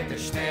 He gave the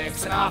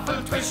snakes an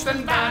awful twist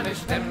and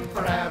banished them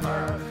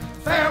forever.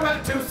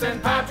 Farewell to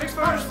St. Patrick's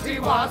first, he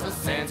was a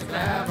saint so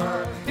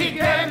clever. He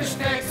gave the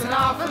snakes an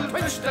awful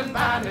twist and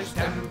banished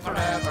them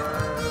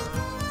forever.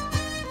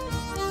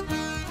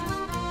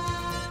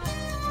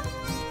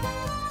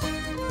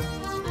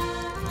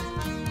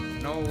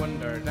 No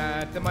wonder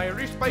that them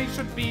Irish boys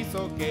should be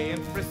so gay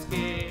and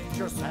frisky.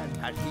 Sure said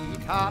that he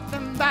taught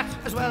them that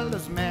as well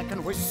as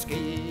making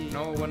whiskey.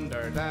 No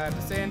wonder that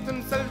the saint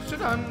himself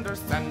should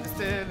understand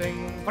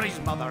distilling. For his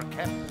mother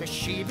kept a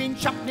sheaving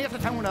shop near the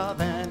town of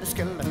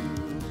Enniskillen.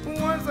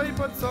 Was I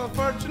but so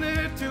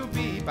fortunate to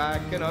be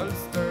back in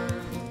Ulster?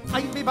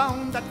 I'd be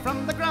bound that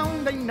from the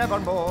ground I never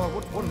more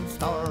would one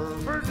stir.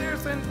 For dear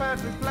St.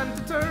 Patrick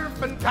planted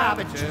turf and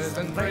cabbages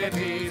and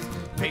praties,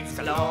 pigs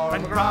galore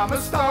and grommet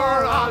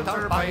store,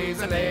 altar boys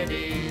and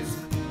ladies.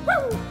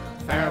 Woo!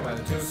 Farewell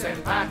to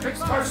St.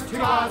 Patrick's first, he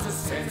was a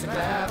saint so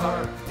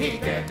clever. He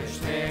gave the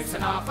snakes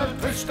an awful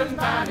twist and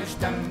banished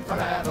them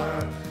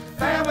forever.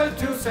 Farewell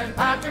to St.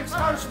 Patrick's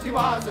first, he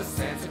was a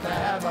saint so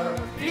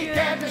clever. He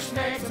gave the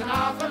snakes an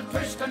awful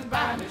twist and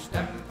banished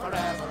them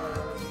forever.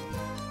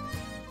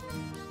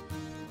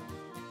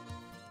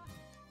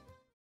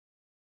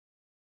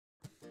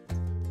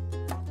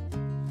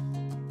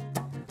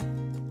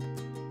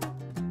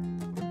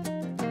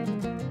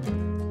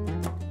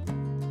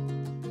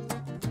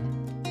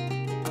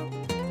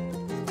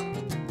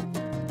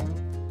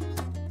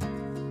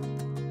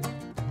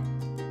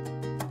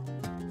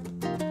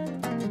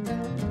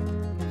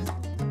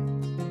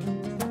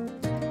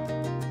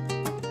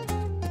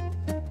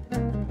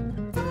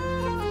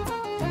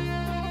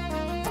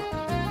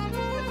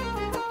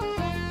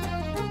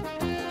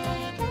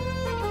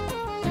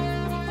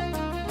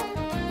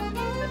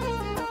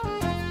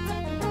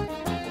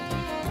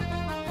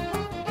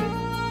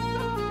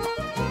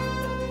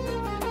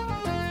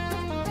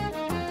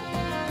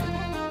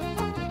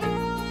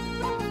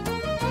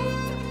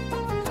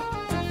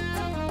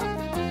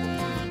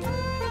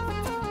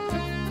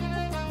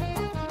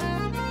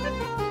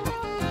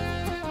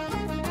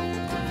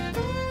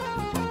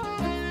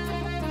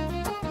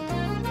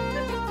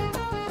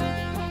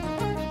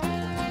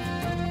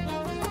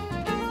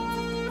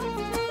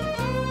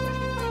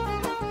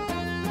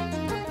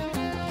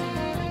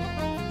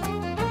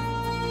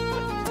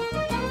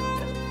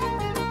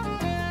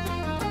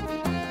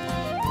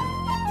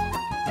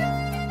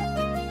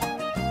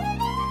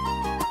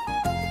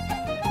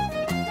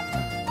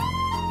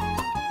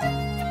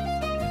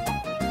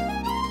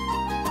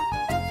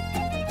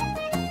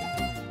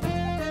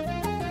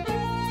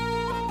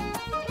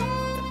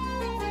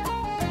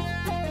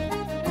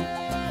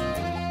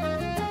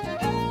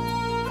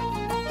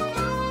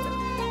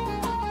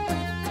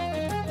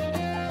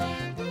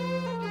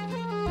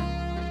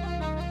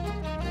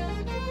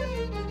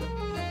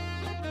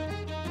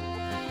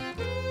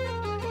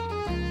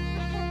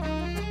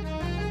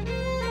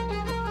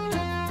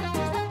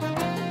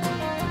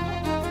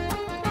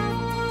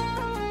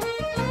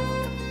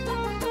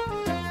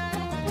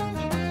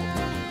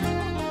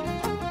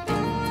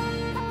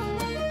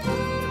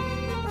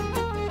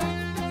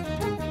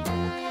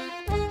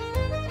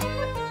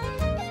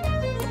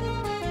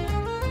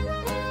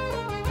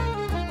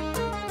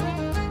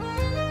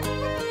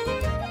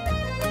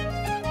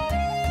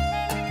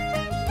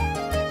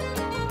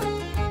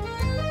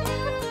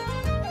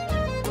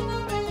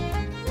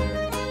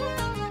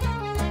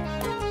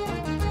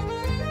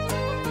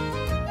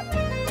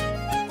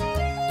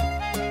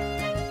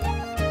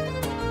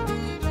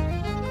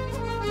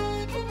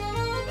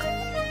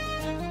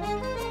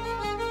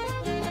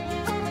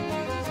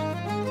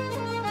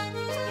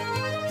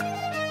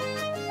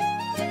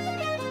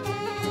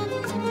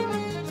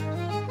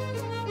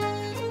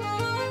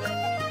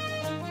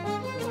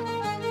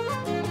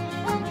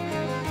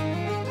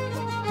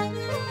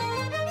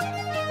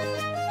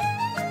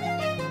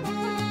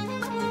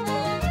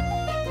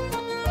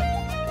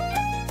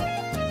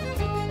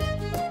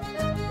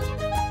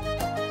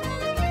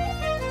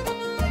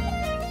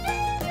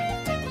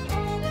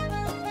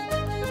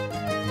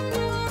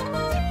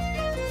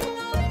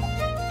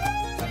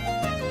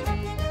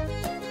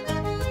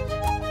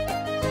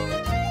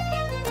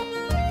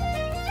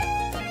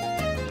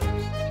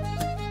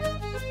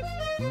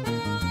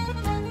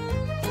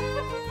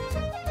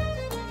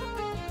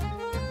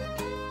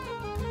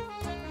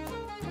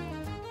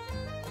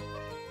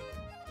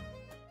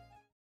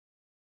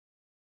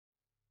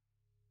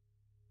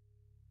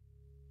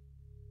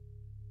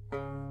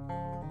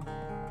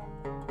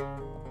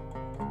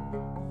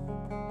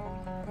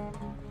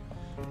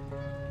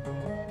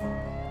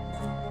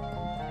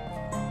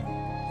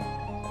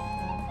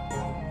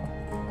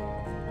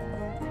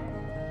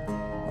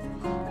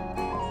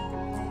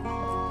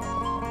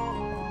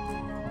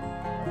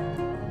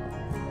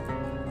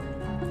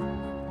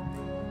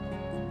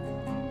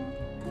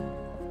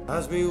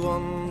 as we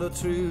wander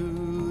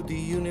through the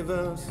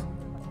universe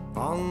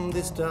on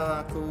this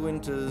dark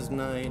winter's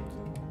night.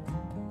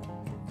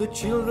 The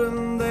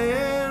children,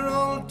 they're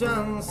all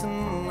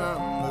dancing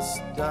and the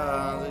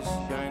stars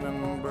are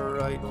shining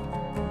bright.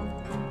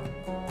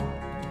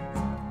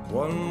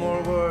 One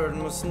more word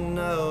must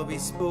now be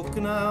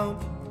spoken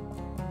out,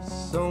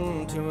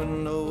 sung to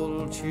an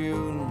old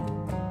tune.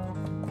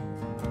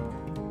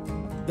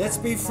 Let's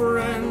be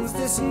friends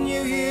this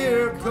new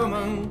year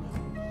coming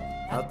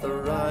at the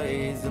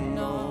rising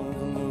of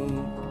the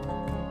moon.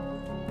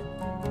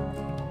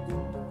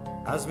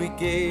 As we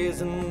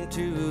gaze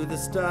into the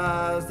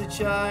stars that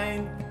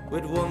shine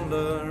with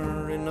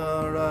wonder in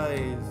our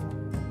eyes,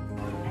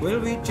 will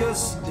we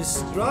just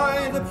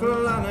destroy the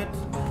planet,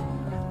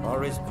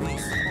 or is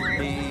peace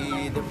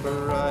be the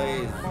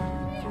prize?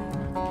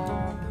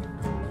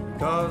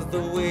 'Cause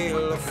the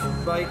wail of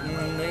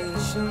fighting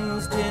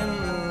nations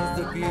dims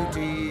the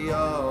beauty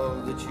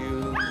of the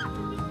tune.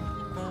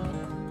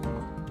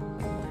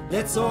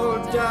 Let's all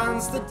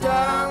dance the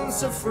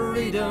dance of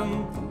freedom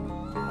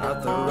at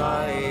the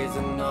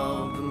rising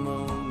of the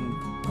moon.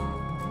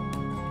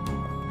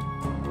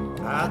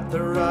 At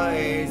the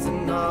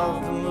rising of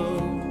the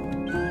moon.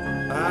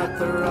 At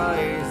the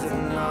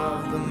rising of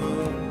the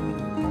moon.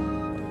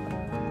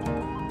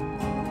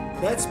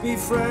 Let's be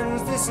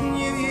friends this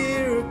new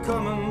year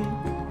coming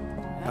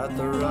at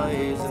the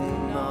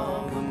rising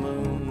of the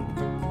moon.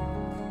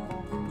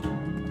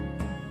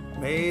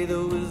 May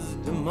the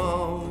wisdom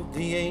of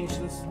the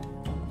ancients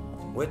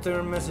with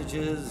their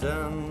messages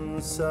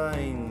and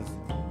signs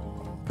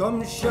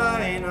come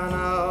shine on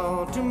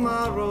our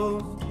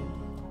tomorrows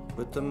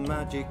with the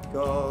magic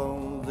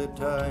of the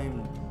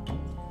time.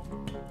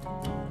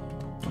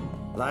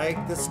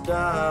 Like the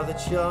star that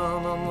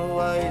shone on the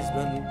wise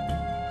men,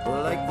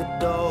 like the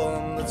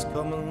dawn that's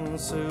coming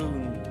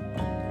soon.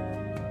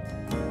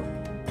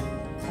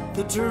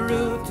 The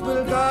truth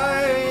will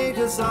guide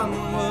us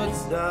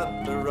onwards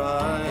at the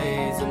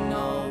rising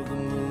of the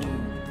moon.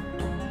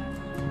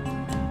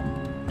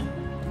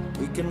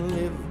 We can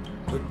live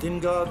within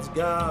God's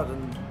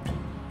garden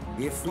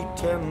if we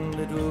tend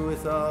it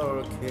with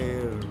our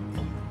care.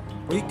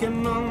 We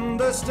can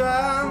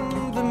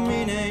understand the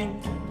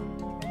meaning,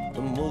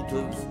 the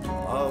motives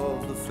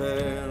of the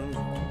fair.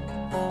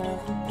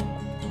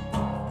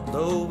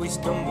 Though we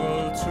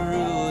stumble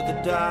through the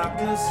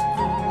darkness,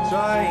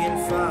 trying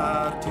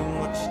far too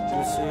much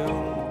too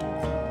soon,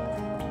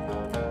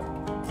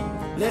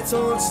 let's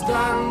all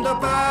stand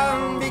up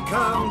and be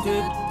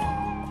counted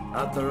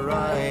at the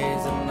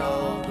rising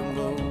of the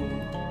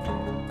moon.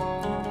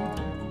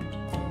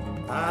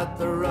 At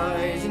the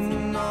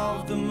rising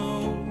of the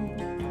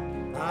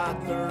moon. At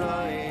the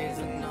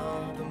rising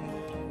of the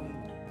moon.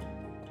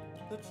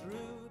 The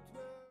truth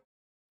will...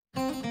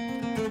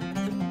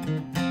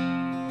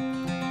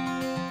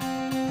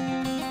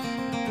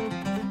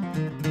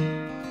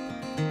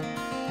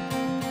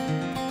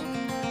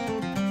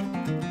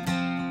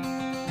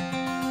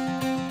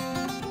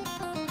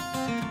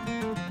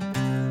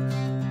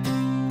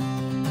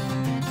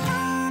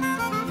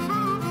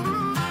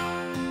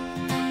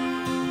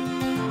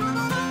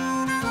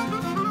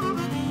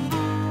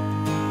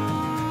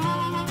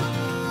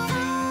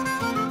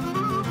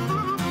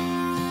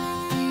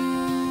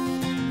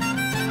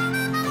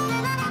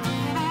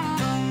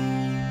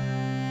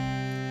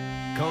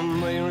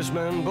 Come,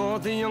 Irishmen,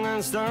 both the young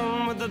and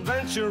stern, with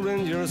adventure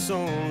in your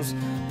souls.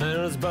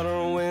 There's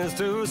better ways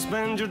to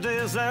spend your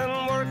days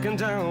than working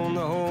down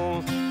the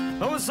hole.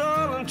 I was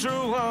sailing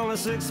through all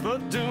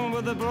 6'2",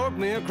 but they broke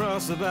me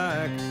across the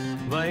back.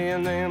 By a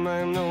name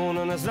I'm known,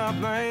 and it's not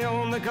my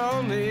own, they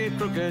call me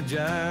Crooked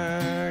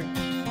Jack.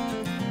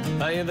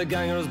 Aye, the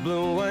ganger's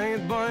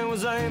blue-eyed boy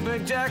was I,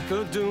 Big Jack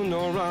could do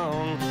no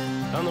wrong.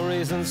 And the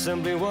reason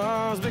simply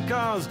was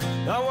because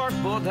I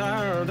worked both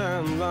hard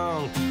and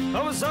long.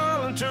 I was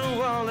sailing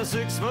through all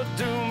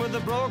 6'2", but they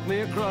broke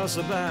me across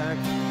the back.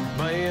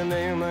 By a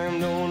name I'm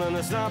known, and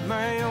it's not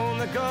my own,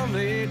 they call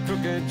me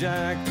Crooked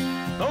Jack.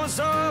 I was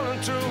sailing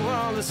through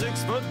all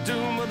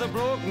 6'2", but they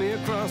broke me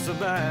across the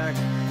back.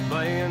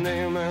 By a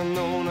name I'm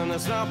known, and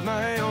it's not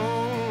my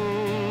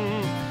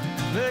own,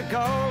 they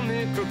call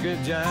me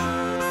Crooked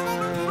Jack.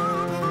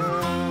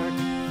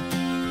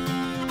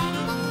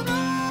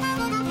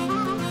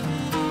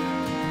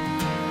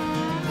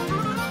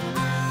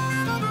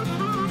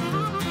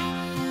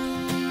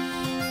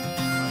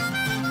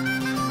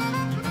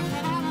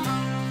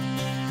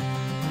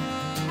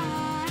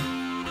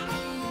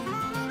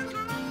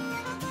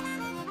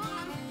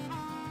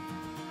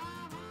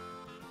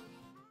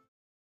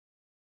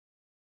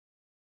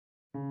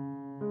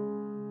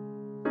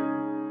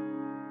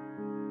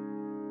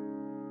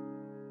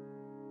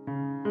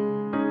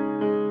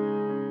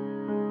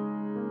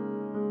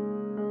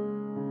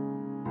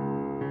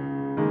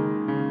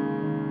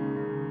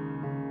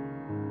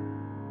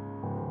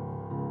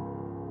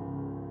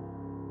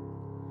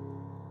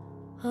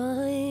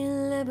 I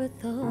never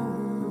thought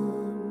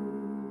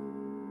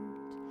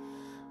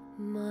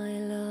my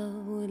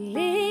love would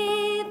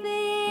leave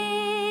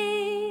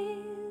me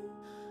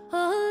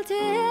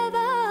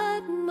altogether.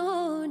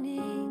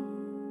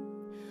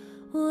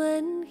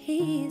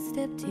 he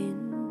stepped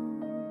in.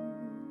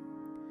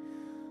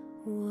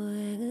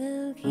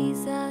 Well, he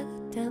sat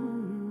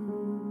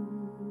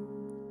down,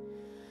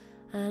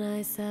 and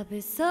I sat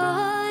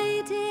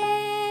beside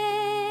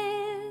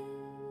him.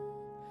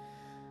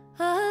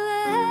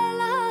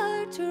 All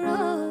our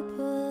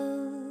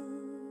troubles,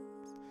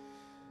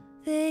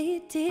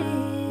 they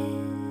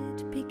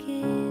did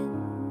begin.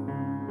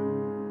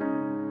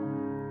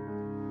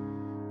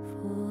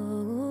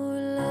 For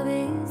love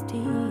is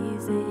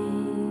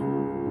teasing,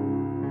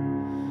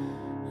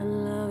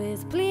 and love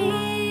is pleasing.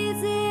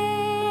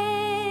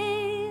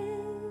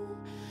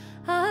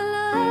 Our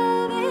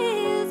love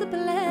is a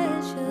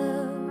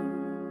pleasure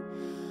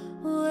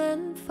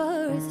when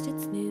first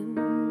it's new.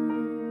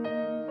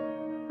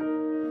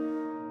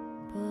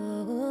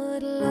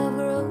 But love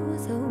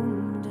grows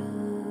older,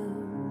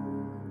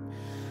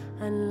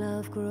 and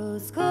love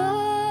grows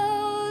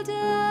colder,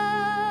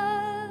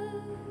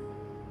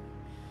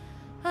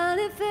 and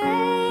it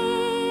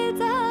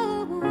fades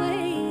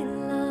away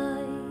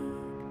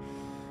like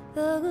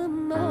the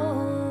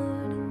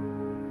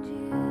morning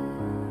dew.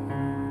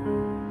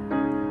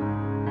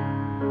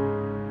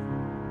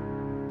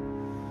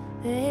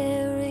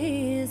 There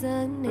is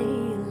an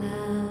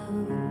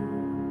alehouse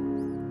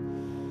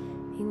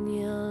in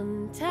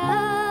yon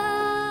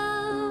town,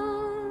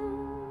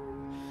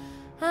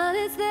 and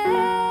it's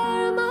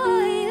there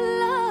my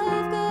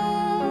love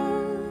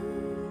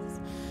goes,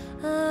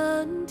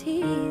 and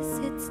he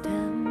sits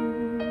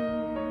down.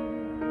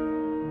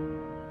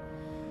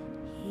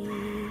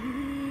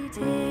 He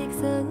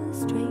takes a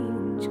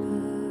strange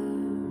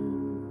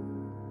girl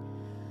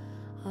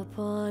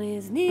upon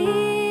his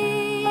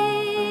knee,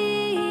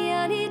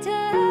 and he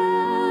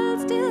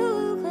tells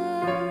to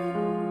her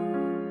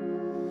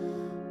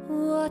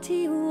what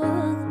he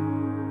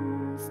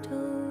once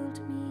told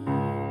me.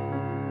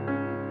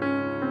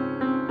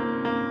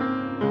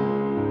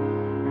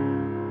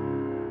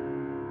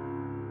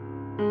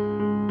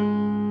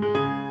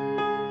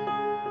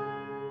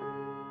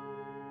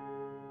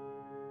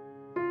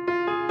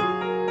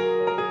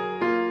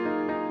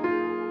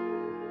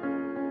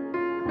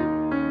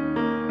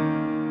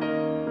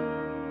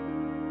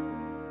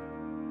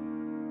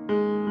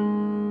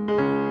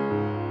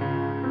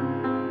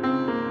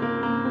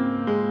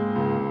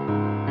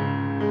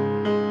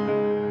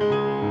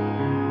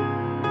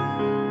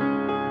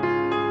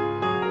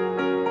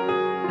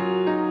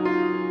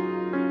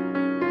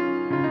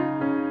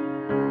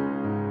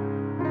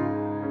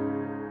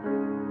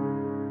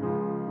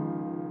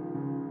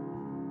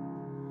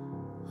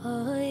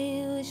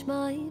 I wish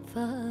my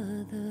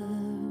father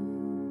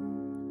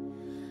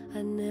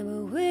had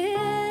never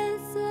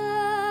whistled,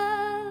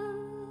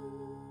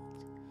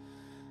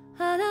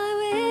 and I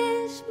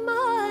wish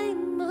my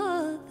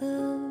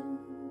mother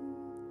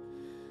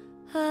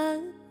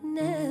had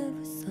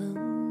never sung.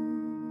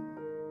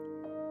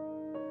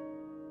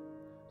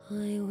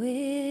 I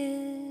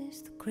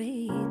wish the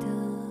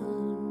cradle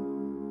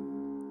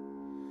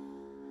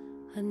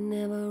had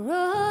never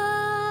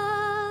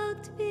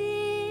rocked me,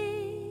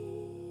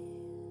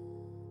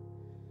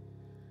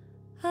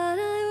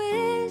 and I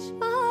wish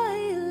my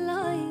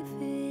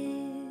life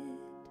it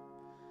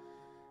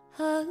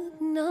had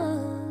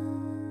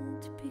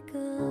not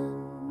begun.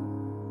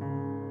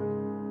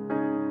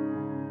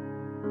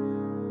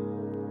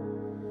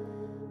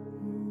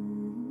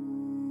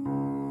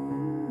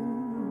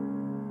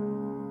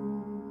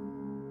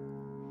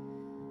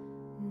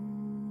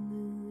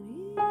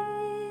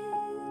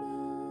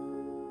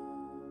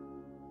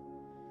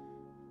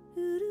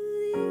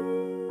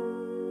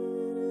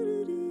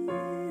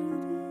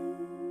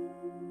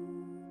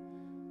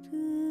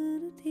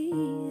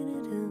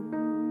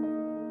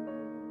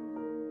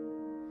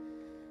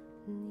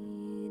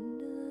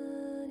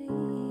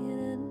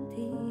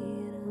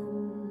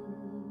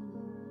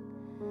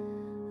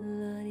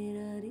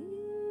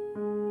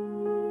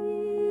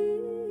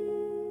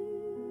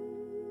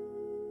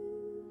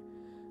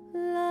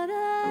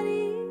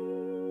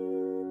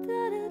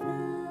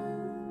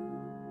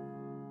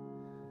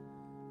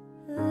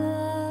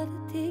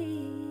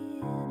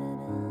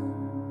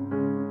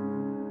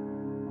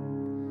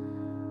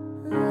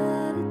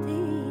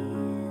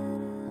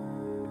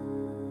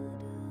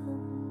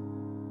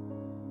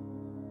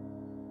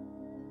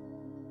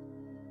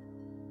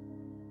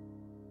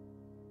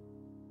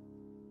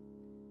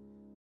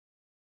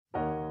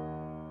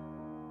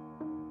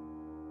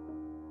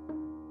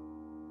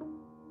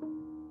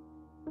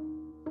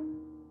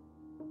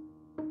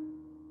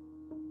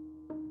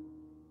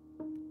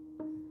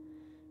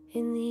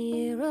 In the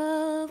year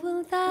of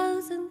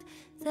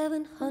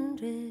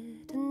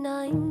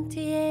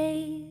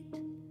 1798,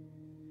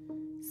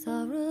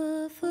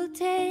 sorrowful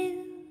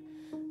tale,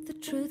 the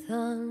truth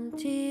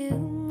unto you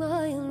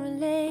I'll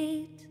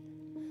relate.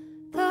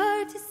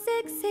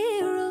 36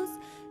 heroes,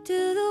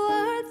 to the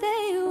world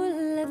they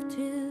were left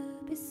to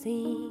be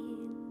seen.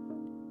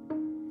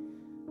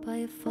 By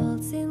a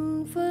false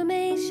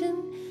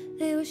information,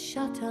 they were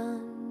shot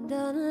on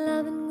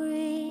Dunlavin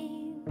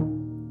Green.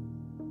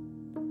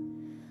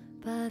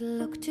 Bad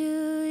luck to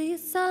you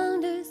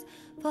Saunders,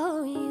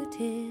 for you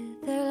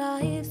did their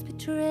lives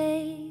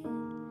betray.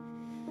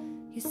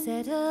 You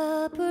said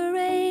a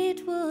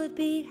parade would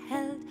be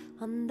held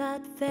on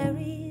that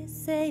very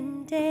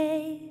same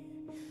day.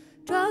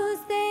 Drums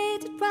they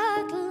did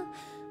rattle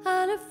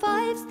and our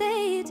fifes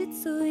they did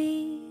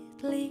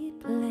sweetly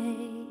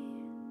play.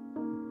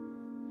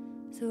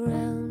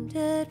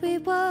 Surrounded we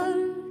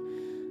were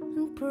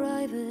and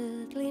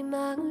privately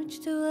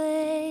marched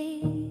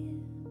away.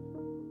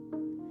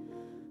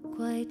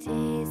 Quite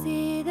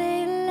easy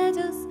they led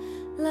us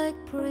like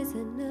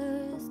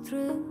prisoners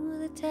through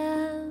the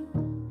town,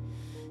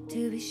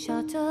 to be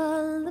shot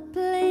on the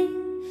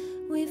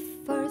plain we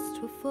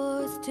first were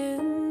forced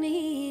to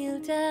kneel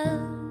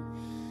down.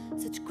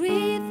 Such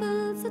grief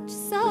and such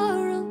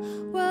sorrow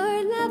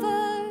were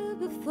never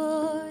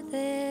before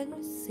they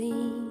were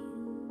seen,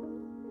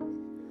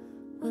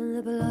 when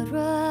the blood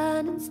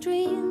ran in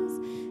streams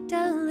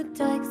down the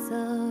dikes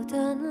of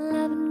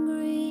Dunlavin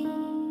Green.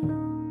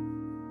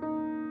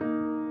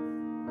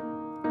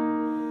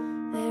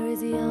 There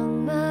is a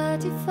young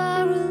Matty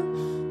Farrell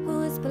who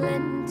has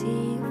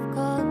plenty of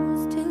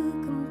cause to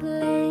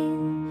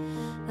complain.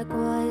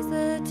 Likewise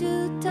the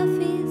two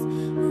Duffys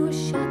who were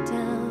shot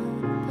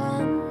down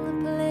upon the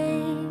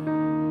plain.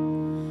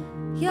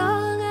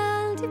 Young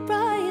Andy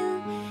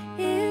Bryan,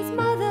 his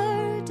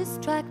mother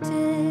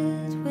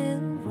distracted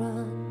will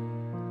run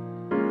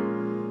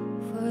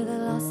for the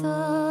loss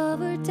of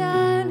her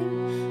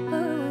darling,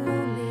 her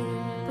only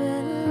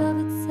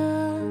beloved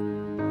son.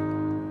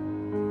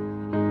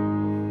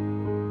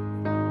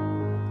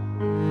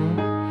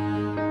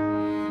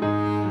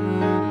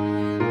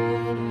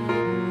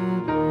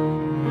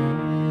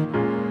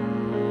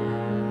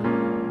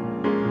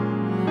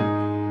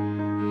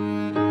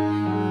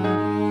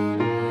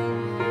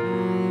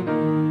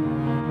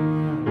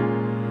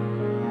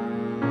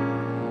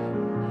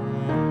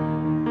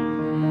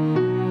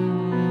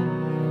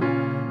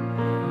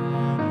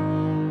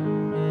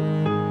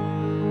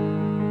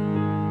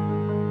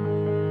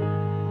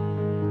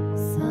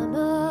 Some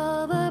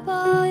of our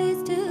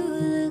boys to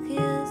the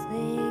hills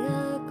they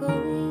are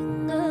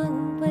going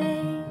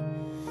away.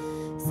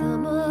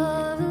 Some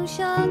of them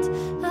shot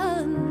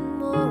and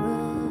more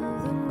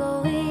of them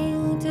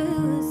going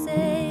to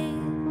say.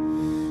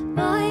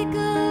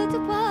 Michael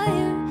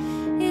Dwyer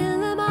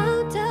in the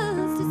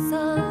mountains to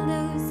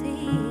Saunders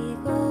he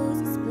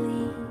goes a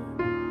spleen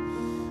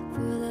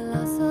for the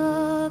loss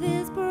of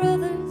his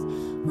brothers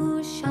who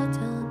were shot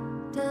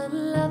on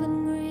Dunlavin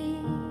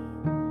Green.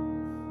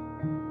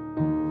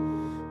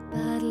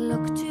 Bad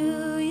luck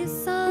to you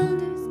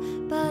Saunders,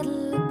 bad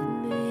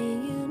luck may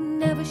you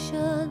never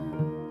shun.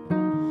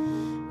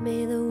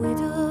 May the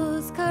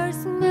widow's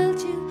curse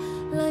melt you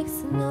like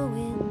snow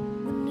in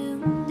the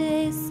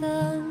noonday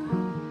sun.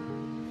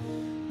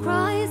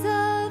 Cries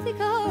of the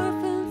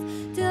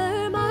orphans,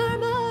 their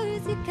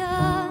murmurs you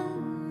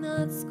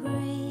cannot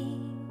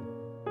scream,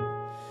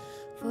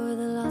 for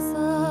the loss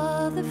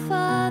of their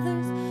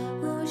fathers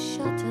who were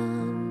shot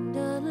on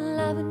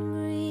Dunlavin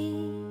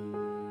Green.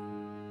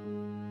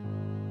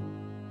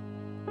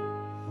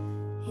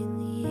 In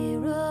the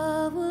year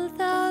of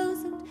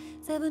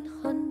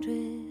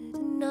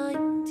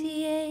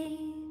 1798,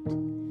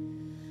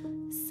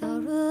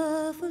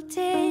 sorrowful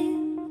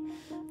tale,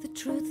 the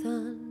truth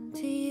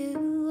unto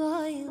you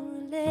I'll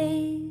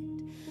relate.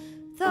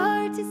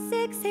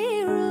 36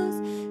 heroes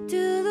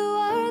to the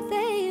war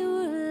they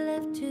were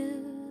left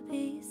to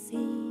be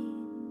seen.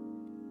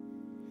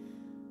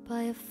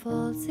 By a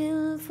false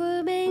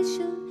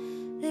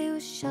information they were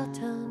shot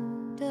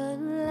on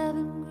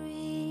Dunlavin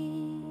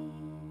Green.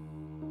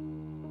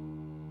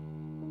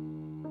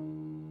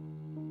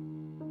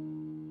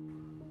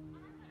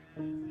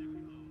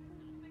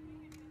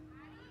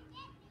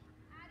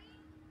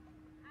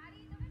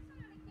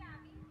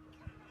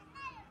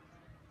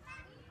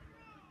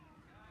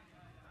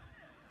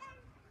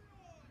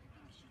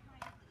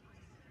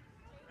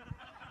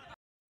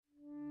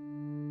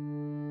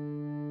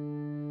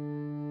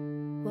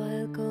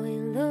 While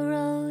going the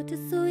road to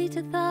sweet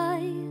thy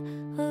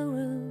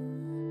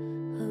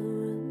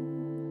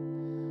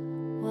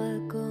while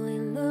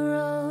going the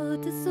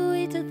road to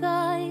sweet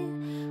thy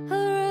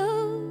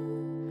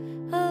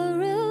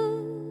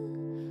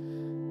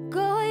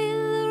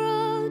going the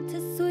road to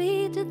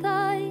sweet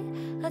thy,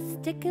 a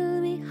stick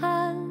in me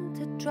hand,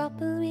 a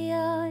drop in me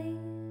eye,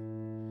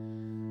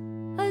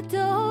 a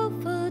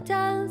doleful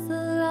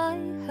damsel I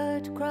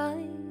heard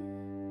cry,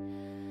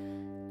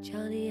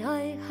 Johnny,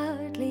 I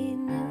hardly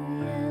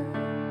knew you.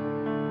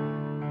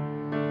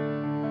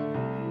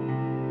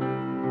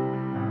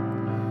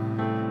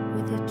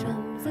 With your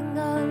drums and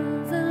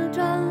guns and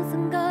drums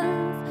and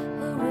guns,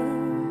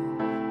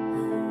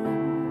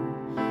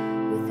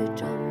 with your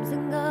drums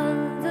and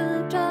guns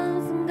and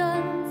drums and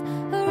guns,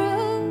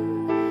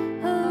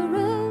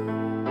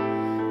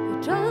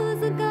 your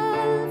drums and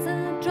guns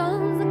and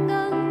drums and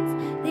guns,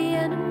 the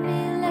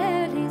enemy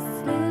nearly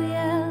slew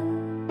you.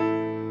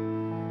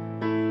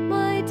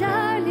 My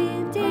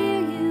darling dear,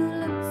 you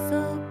look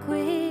so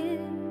queer,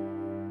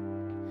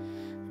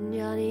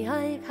 Johnny,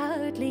 I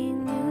hardly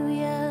knew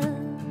ya.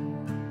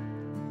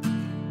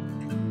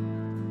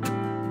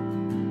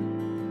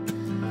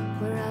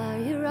 Where are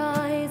your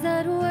eyes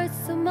that were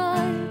so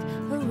mild?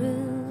 Oh,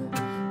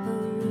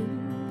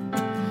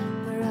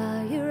 where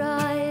are your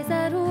eyes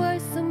that were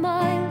so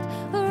mild?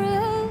 Oh,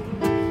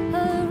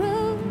 where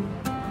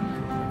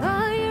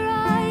are your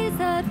eyes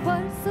that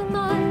were so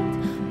mild?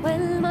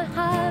 Well, my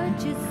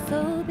heart is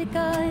so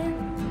beguiled.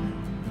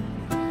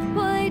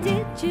 Why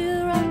did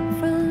you run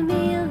from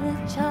me as a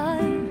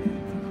child?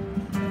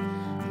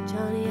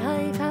 Johnny,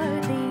 I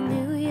hardly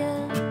knew ya.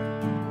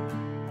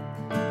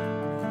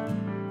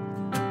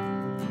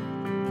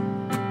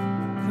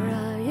 Where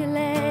are your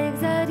legs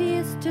that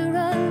used to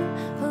run?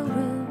 Oh,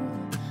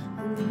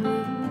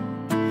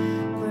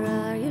 where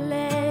are your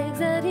legs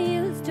that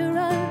used to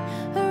run?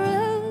 Oh,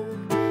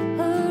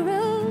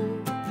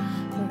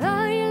 where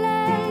are your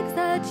legs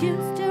that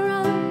used to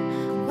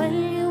run when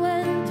you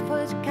went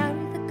for to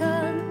carry the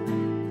gun?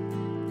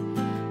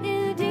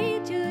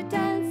 Indeed, your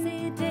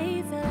dancey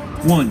days are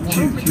done. 1,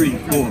 2, 3,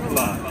 4,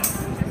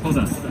 5. Hold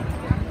on. Here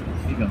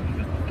you go.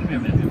 Come here,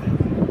 man.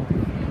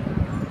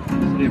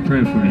 Say a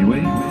prayer for me, will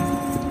you?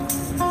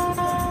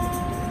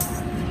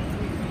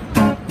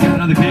 Got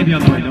another baby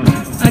on the way, don't you?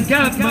 I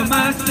got my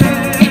mind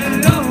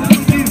set on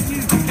you.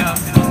 I got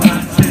my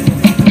mind set.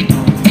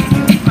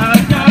 I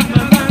got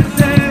my mind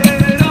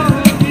set on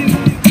you.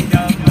 I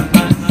got my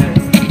mind set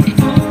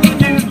on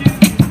you.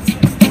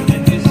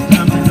 And this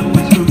time I know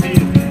it's for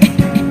real.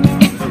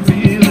 For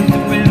real is the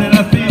way that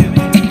I feel.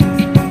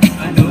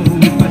 I know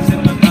if I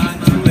set my mind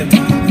to it,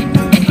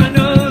 I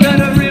know that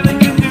I really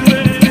can do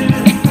it.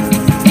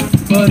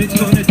 But it's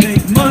gonna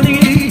take money.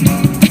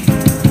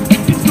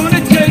 It's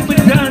gonna take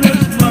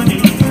Madonna's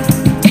money.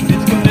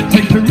 It's gonna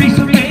take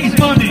Theresa May's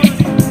money to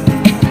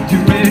do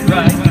it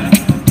right.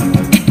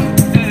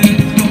 And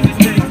it's gonna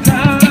take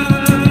time,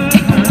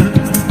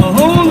 a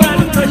whole lot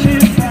of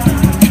precious time.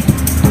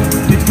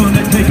 It's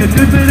gonna take a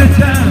good bit of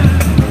time.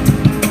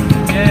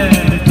 Yeah,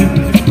 to do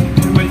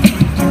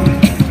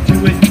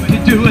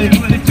it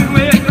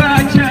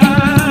right,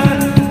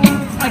 child.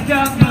 I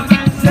got my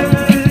mind set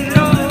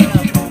on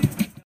you.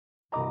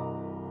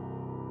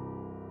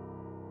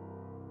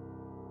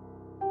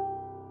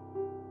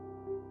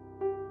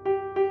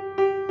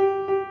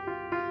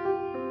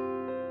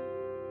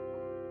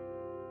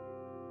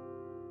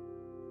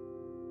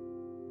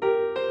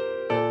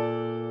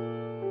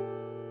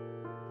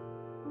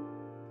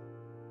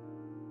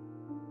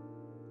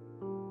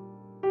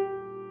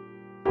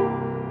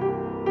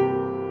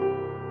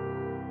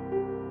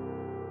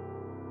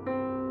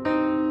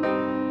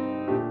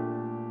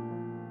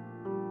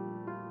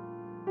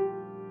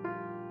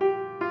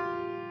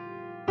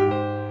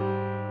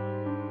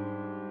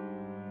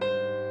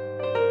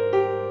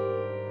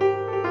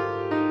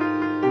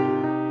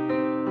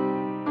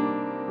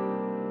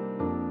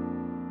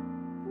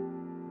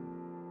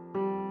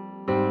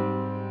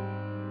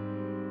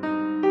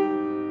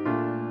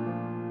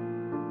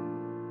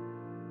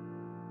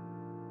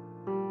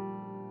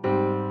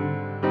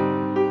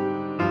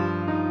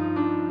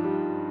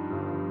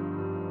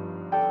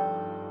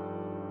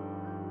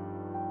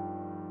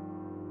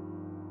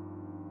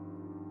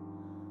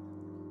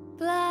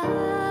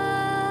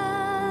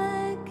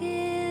 Black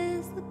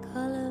is the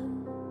color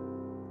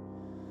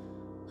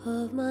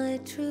of my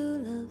true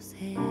love's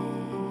hair.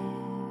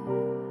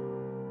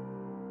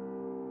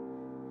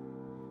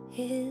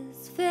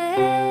 His face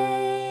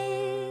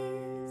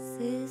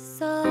is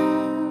soft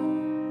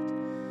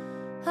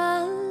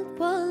and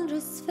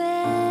wondrous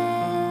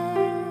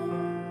fair.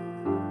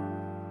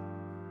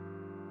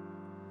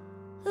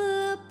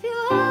 The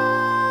purest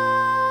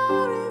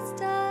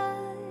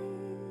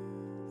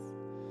eyes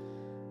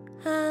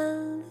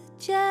and the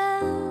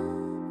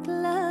gentlest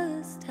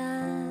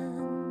hands.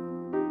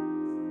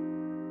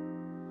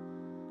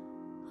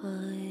 I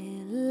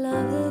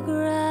love the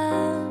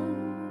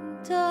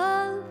ground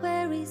on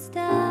where he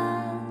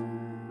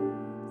stands.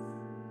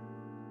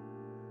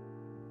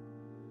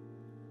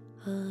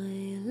 I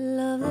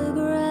love the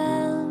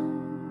ground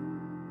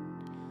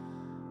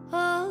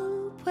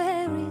on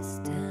where he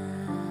stands.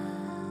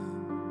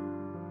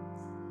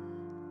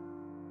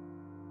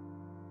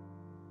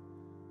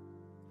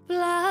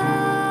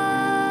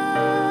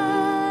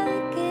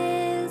 Black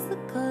is the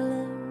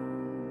color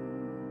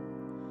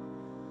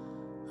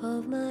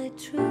of my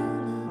true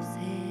love's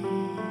hair,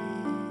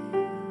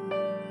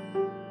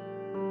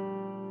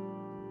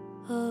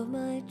 of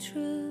my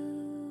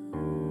true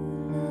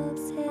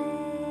love's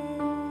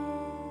hair,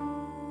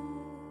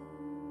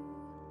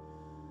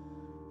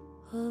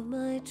 of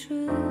my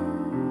true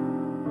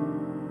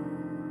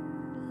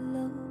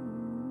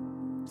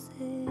love's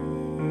hair.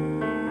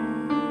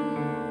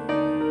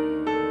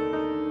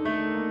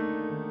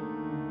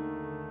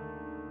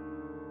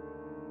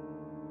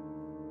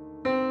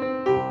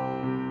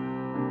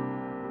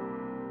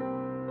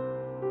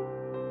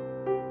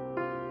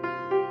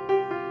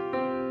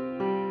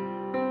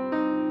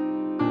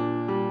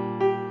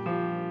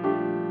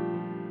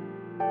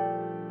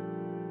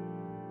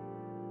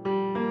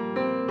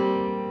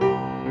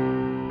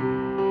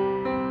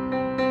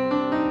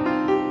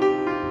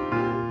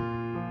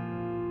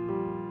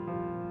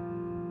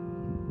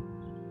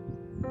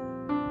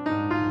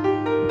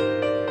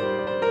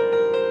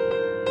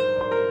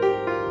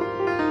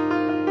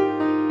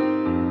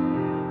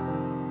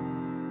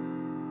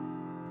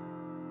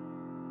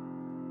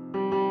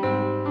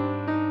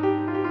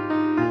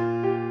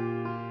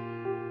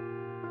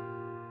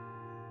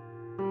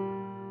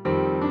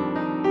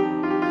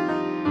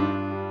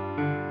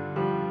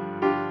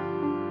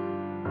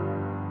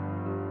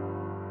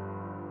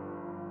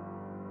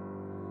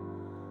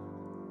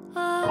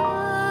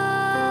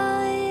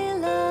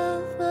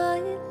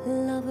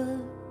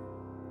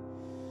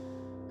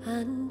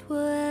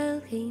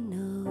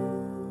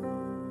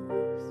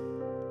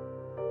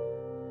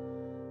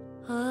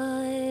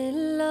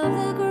 of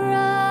the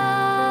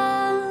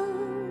ground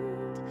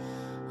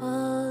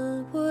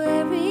on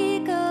where he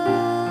goes.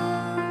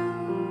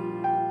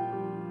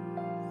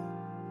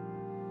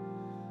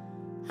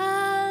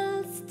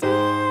 And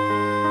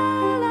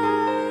still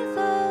I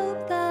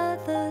hope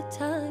that the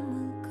time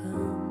will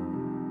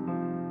come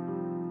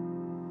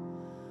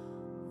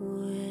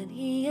when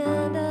he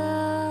and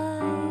I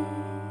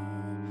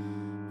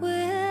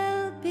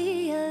will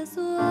be as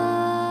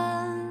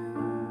one.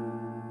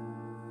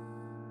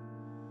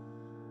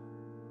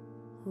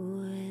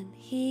 When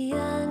he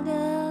and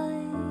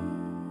I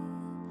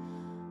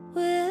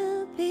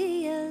will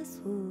be as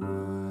one.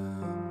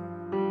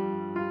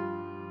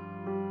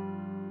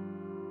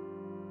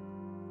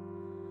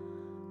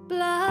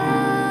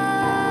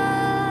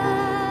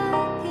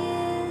 Black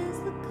is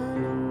the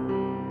color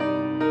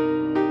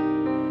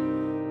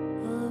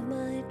of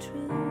my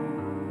true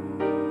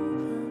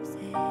love's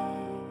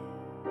hair,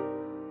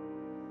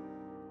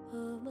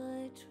 of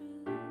my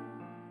true.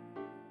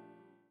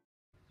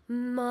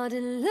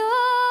 Modern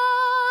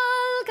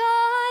lol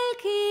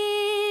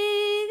galkishan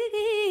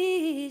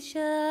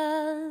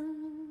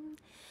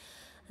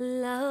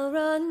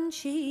Lauren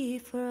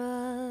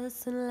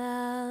Chifras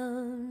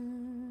Lam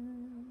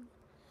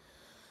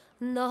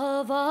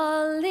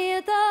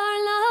Novali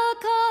Darla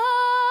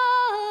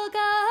Kogan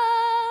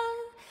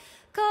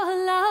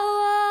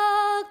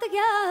Kolawak the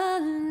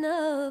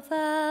Yanavan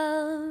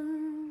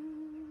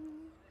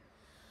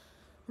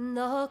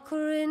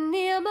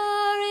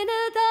Nokrinimar in a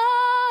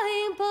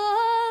dime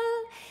ball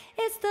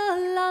is the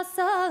loss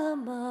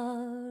of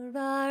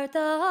our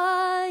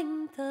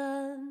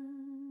Daington.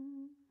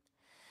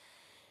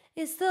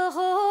 Is the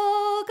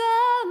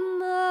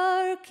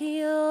Hogamar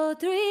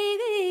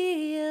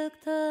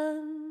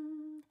Kiodriakton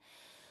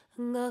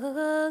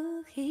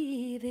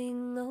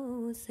heaving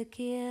us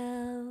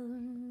again.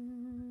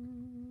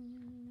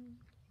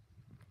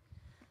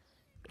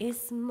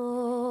 Is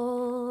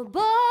more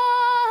boy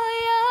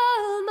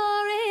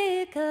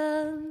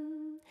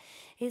American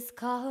is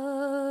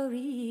car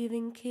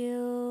even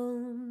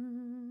kiln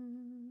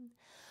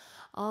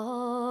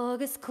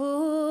August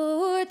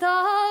court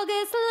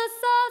August la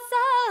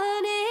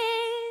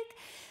sasanic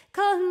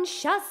con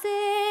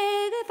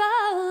chassig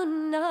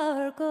van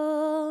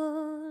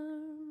argon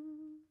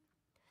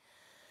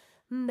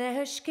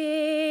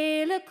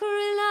Merskele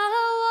krilla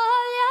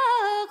walja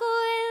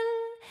gwyn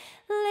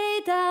lay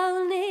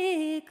down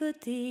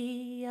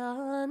nicoti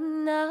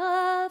on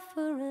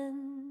afferin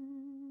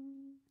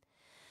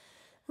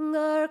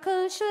Gar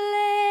con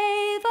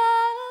sleva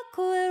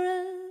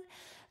quirrel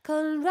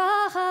con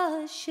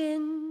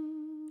rahashin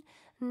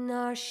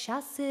nar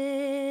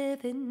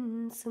chassiv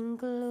in some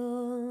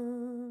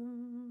gloom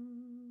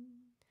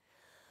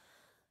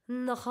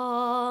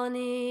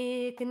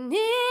Nachanik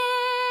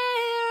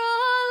near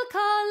all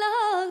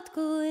called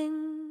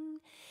going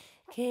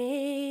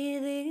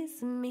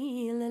This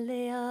meal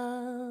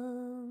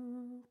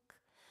leank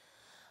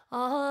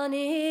on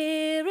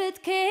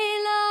it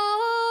Kayla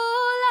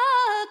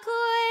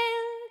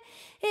Quinn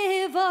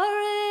if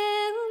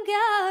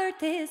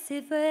Gartis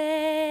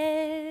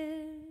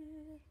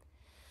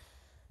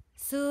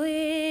so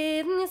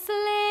even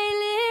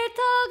Slayler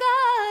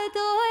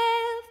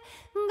Togadoev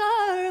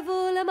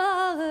Garvula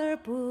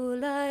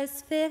Marbula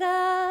is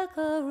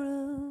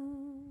Figakaru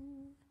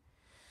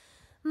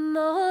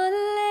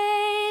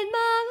Mollade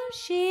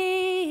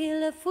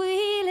Marshil of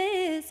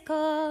Wheelis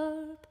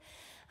Corp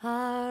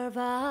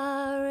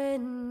Harvar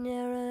in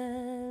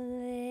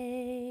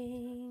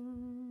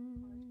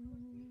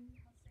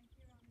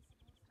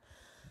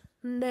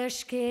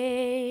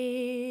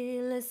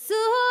Bershkele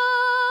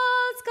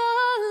sus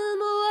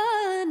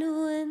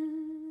kalmuanuan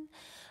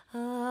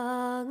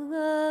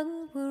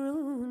ang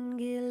burun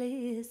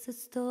gilis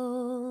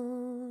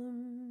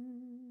stone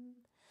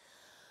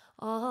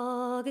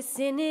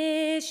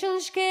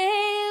Augustinition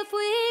skef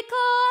we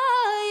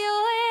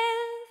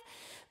koyoev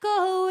go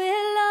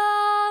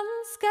ilan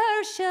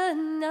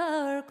skirshan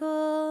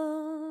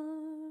argon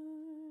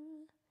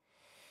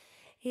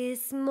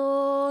Is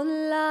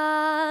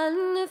mollan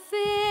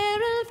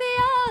fyrl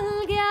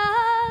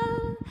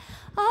fialgal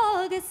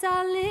August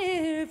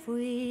allir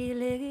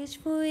fuiligish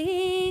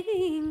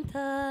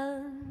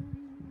fuintan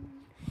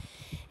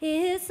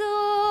Is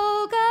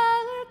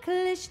ogar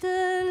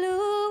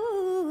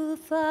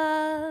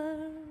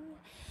klishtelufar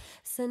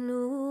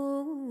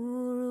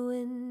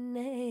Sanurwin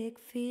ek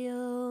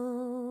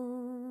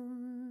fion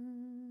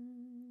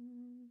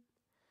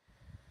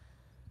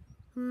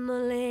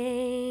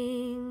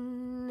Malain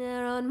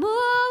on Mooric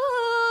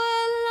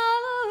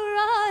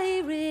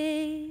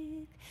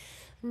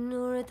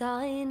nor a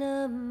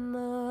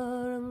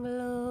dynamor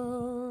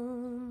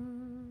glom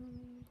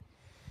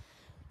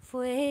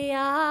Fue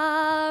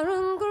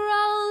un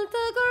ground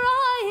the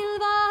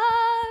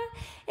grailvar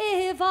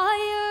if I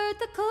heard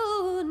the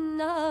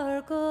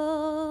kunar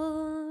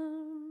gone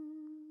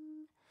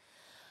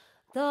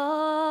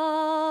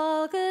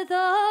Dog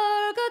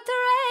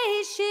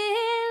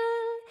Treshin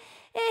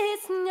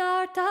it's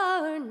not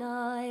our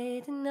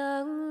night,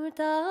 no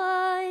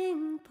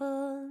time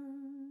pun.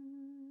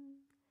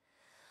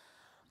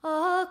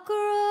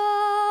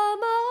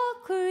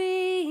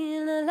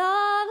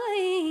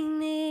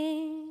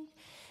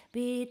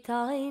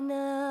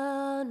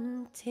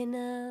 Deine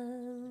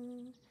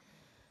Tinne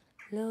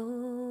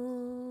low.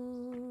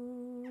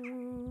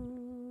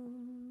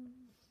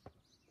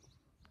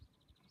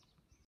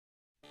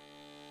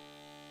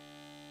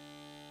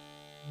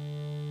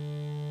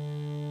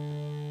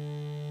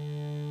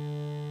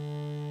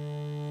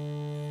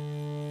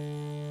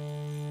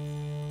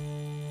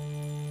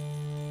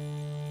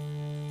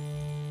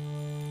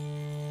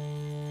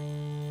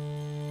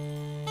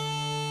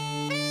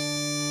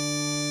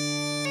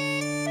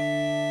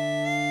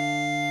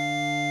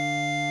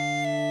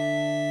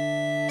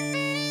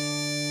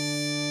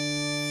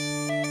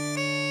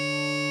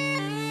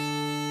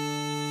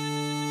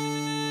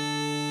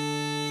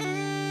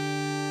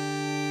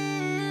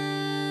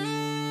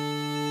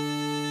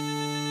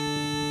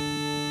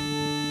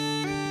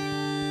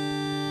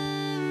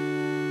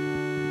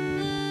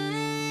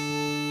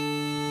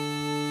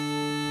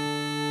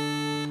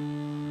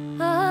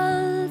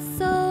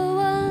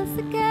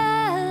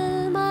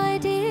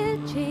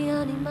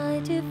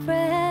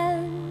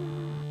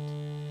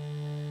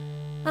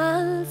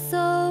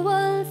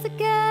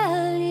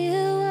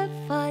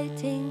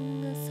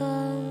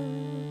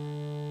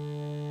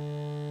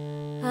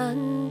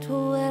 And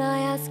when I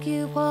ask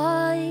you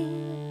why,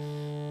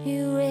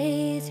 you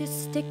raise your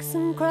sticks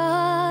and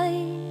cry,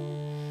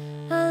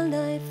 and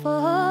I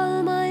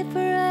fall, my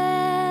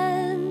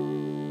friend.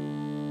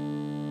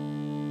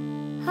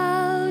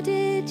 How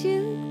did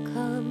you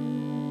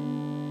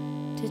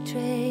come to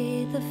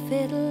trade the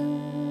fiddle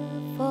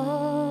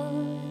for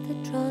the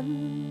drum?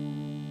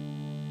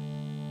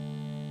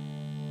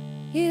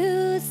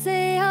 You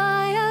say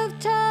I have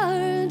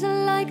turned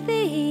like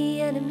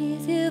the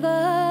enemies you've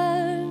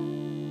earned,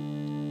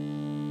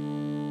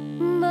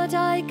 but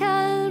I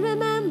can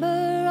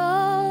remember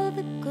all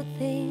the good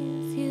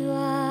things you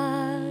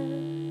are.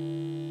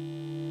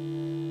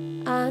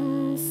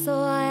 And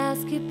so I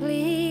ask you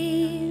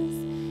please,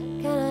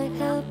 can I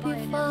help you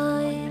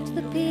find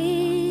the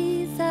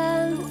peace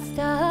and the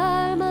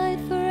star, my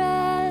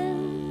friend?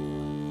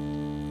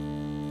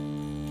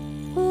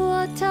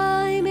 What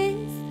time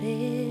is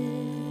this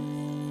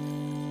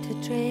to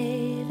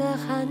trade the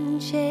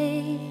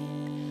handshake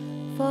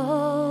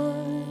for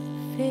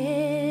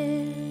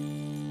fist?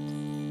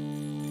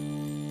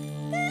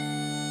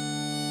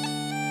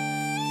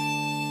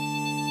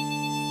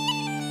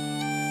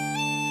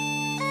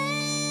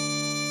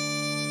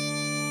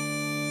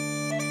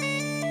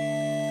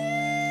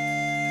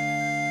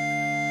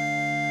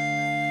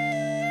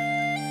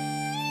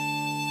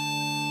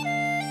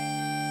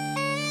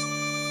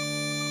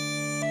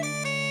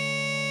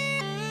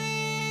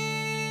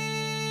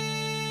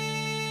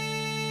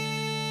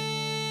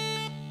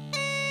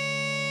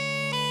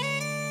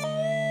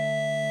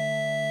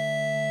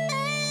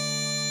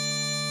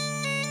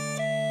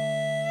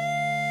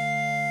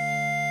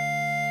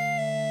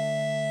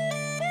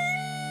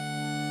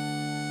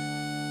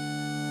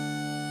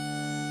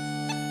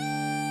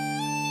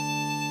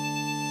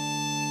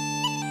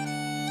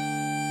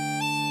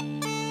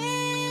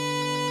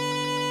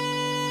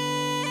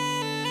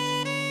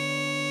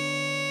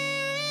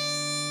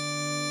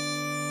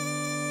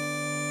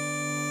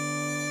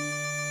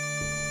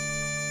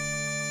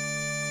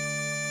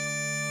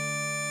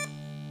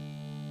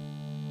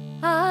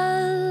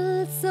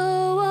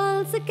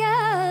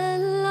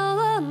 Again,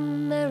 oh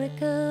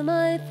America,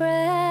 my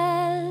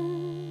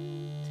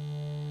friend.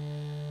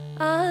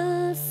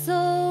 And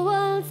so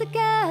once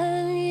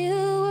again you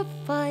were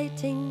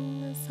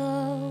fighting us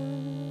all.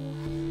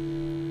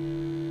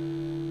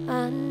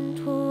 And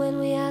when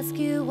we ask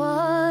you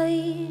why,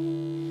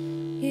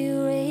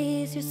 you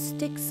raise your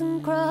sticks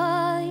and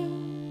cry,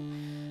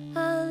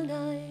 and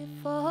I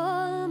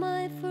fall,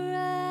 my friend.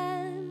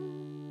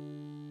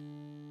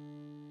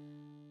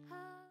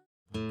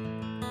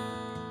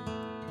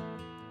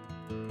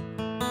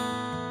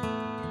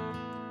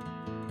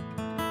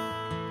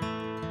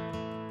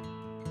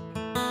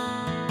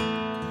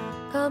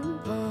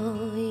 Come,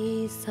 all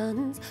ye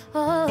sons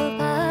of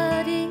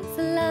Paddy's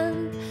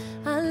land,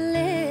 and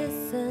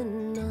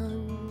listen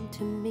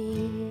unto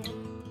me,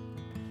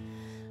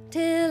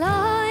 till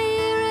I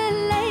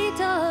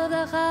relate of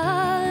the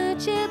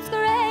hardships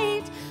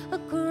great a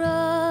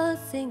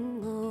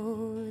crossing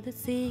o'er the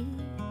sea.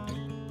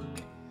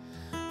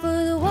 For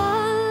the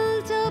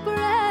want of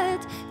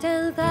bread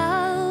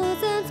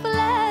 10,000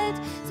 fled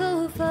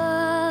so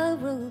far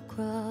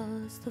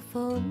across the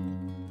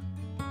foam,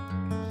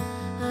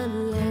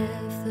 and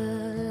left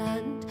the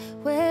land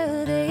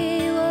where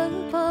they were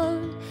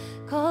born,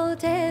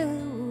 called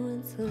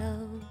Aaron's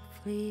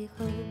lovely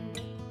home.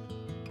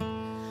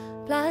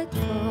 Black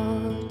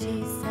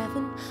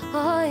 47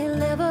 I'll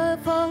never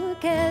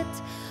forget,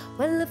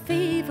 when the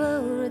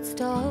fever had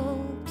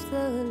stalked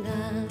the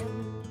land,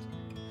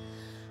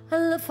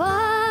 and the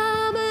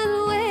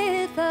famine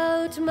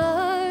without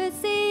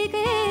mercy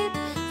did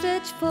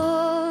stretch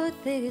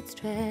forth its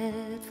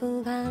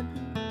dreadful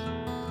hand.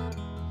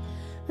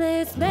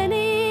 There's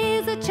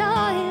many's a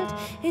child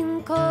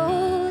in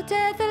County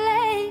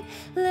Offaly,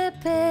 their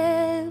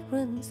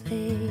parents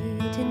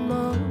fading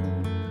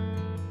mourn,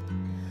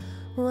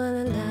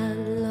 while the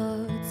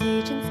landlord's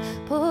agents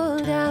pull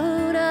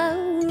down our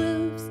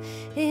roofs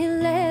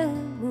in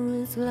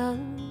Laura's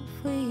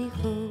lovely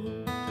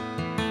home.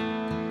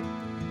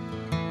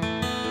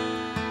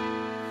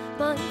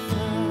 My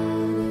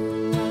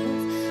father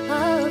was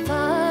a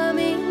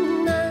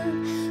farming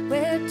man,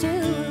 where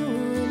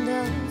two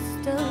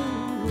dust away.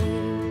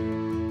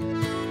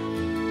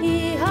 He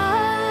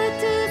had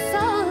two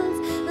sons,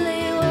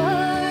 they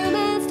warm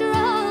and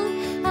strong,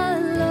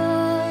 and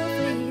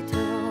lovely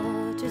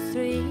daughters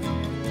three.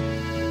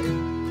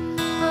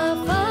 Our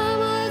farm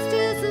was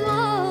too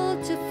small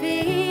to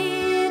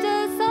feed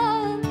us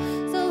all,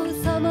 so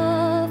some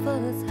of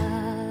us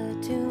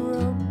had to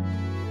roam.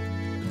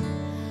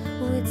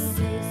 With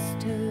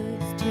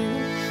sisters too,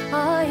 I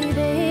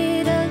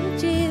bade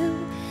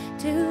adieu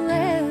to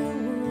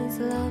Laura's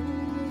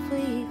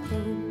lovely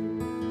home.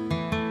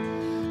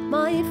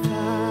 My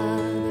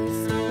father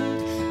sold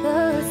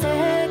the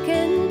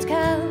second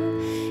cow,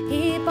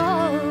 he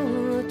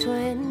borrowed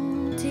 £20.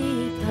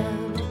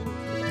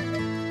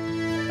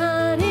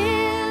 And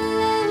in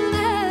the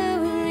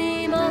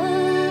merry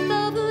month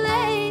of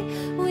May,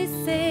 we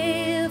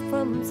sailed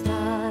from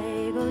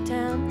Sligo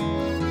town.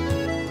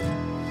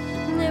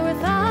 There were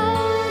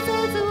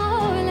thousands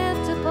more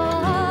left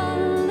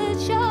upon the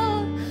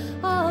shore,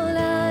 all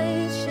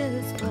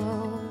ashes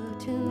for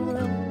to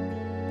roam,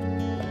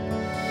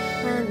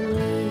 and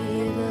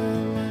leave a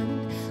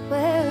land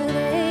where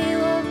they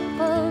were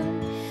born,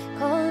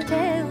 called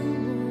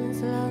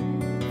Ellen's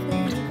lovely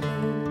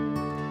home.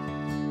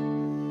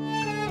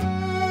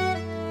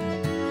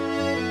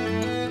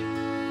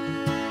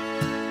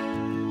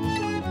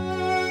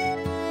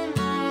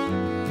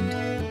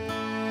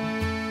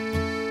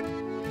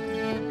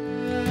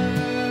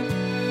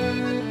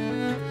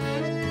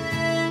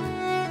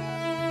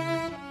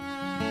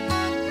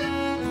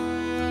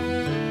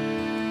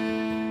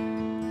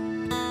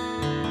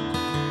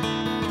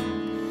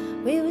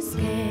 We were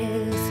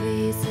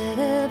scarcely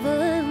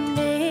 7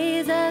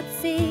 days at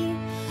sea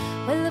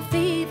when the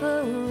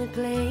fever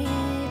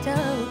played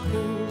out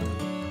blue.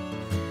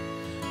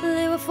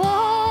 They were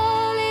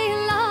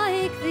falling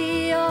like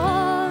the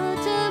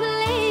autumn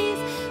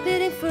leaves,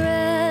 bidding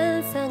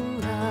France and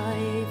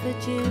life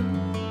adieu.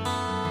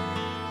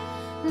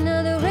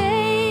 Now the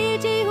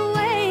raging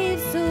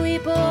waves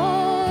sweep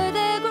o'er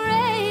their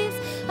graves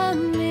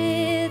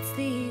amidst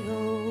the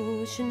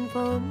ocean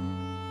foam.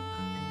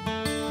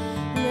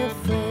 Their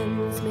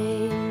friends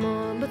may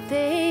mourn, but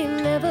they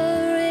never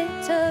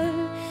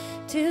return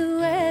to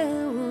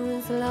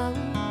Ellen's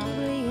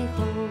lovely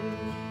home.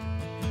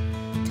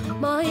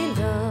 My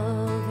love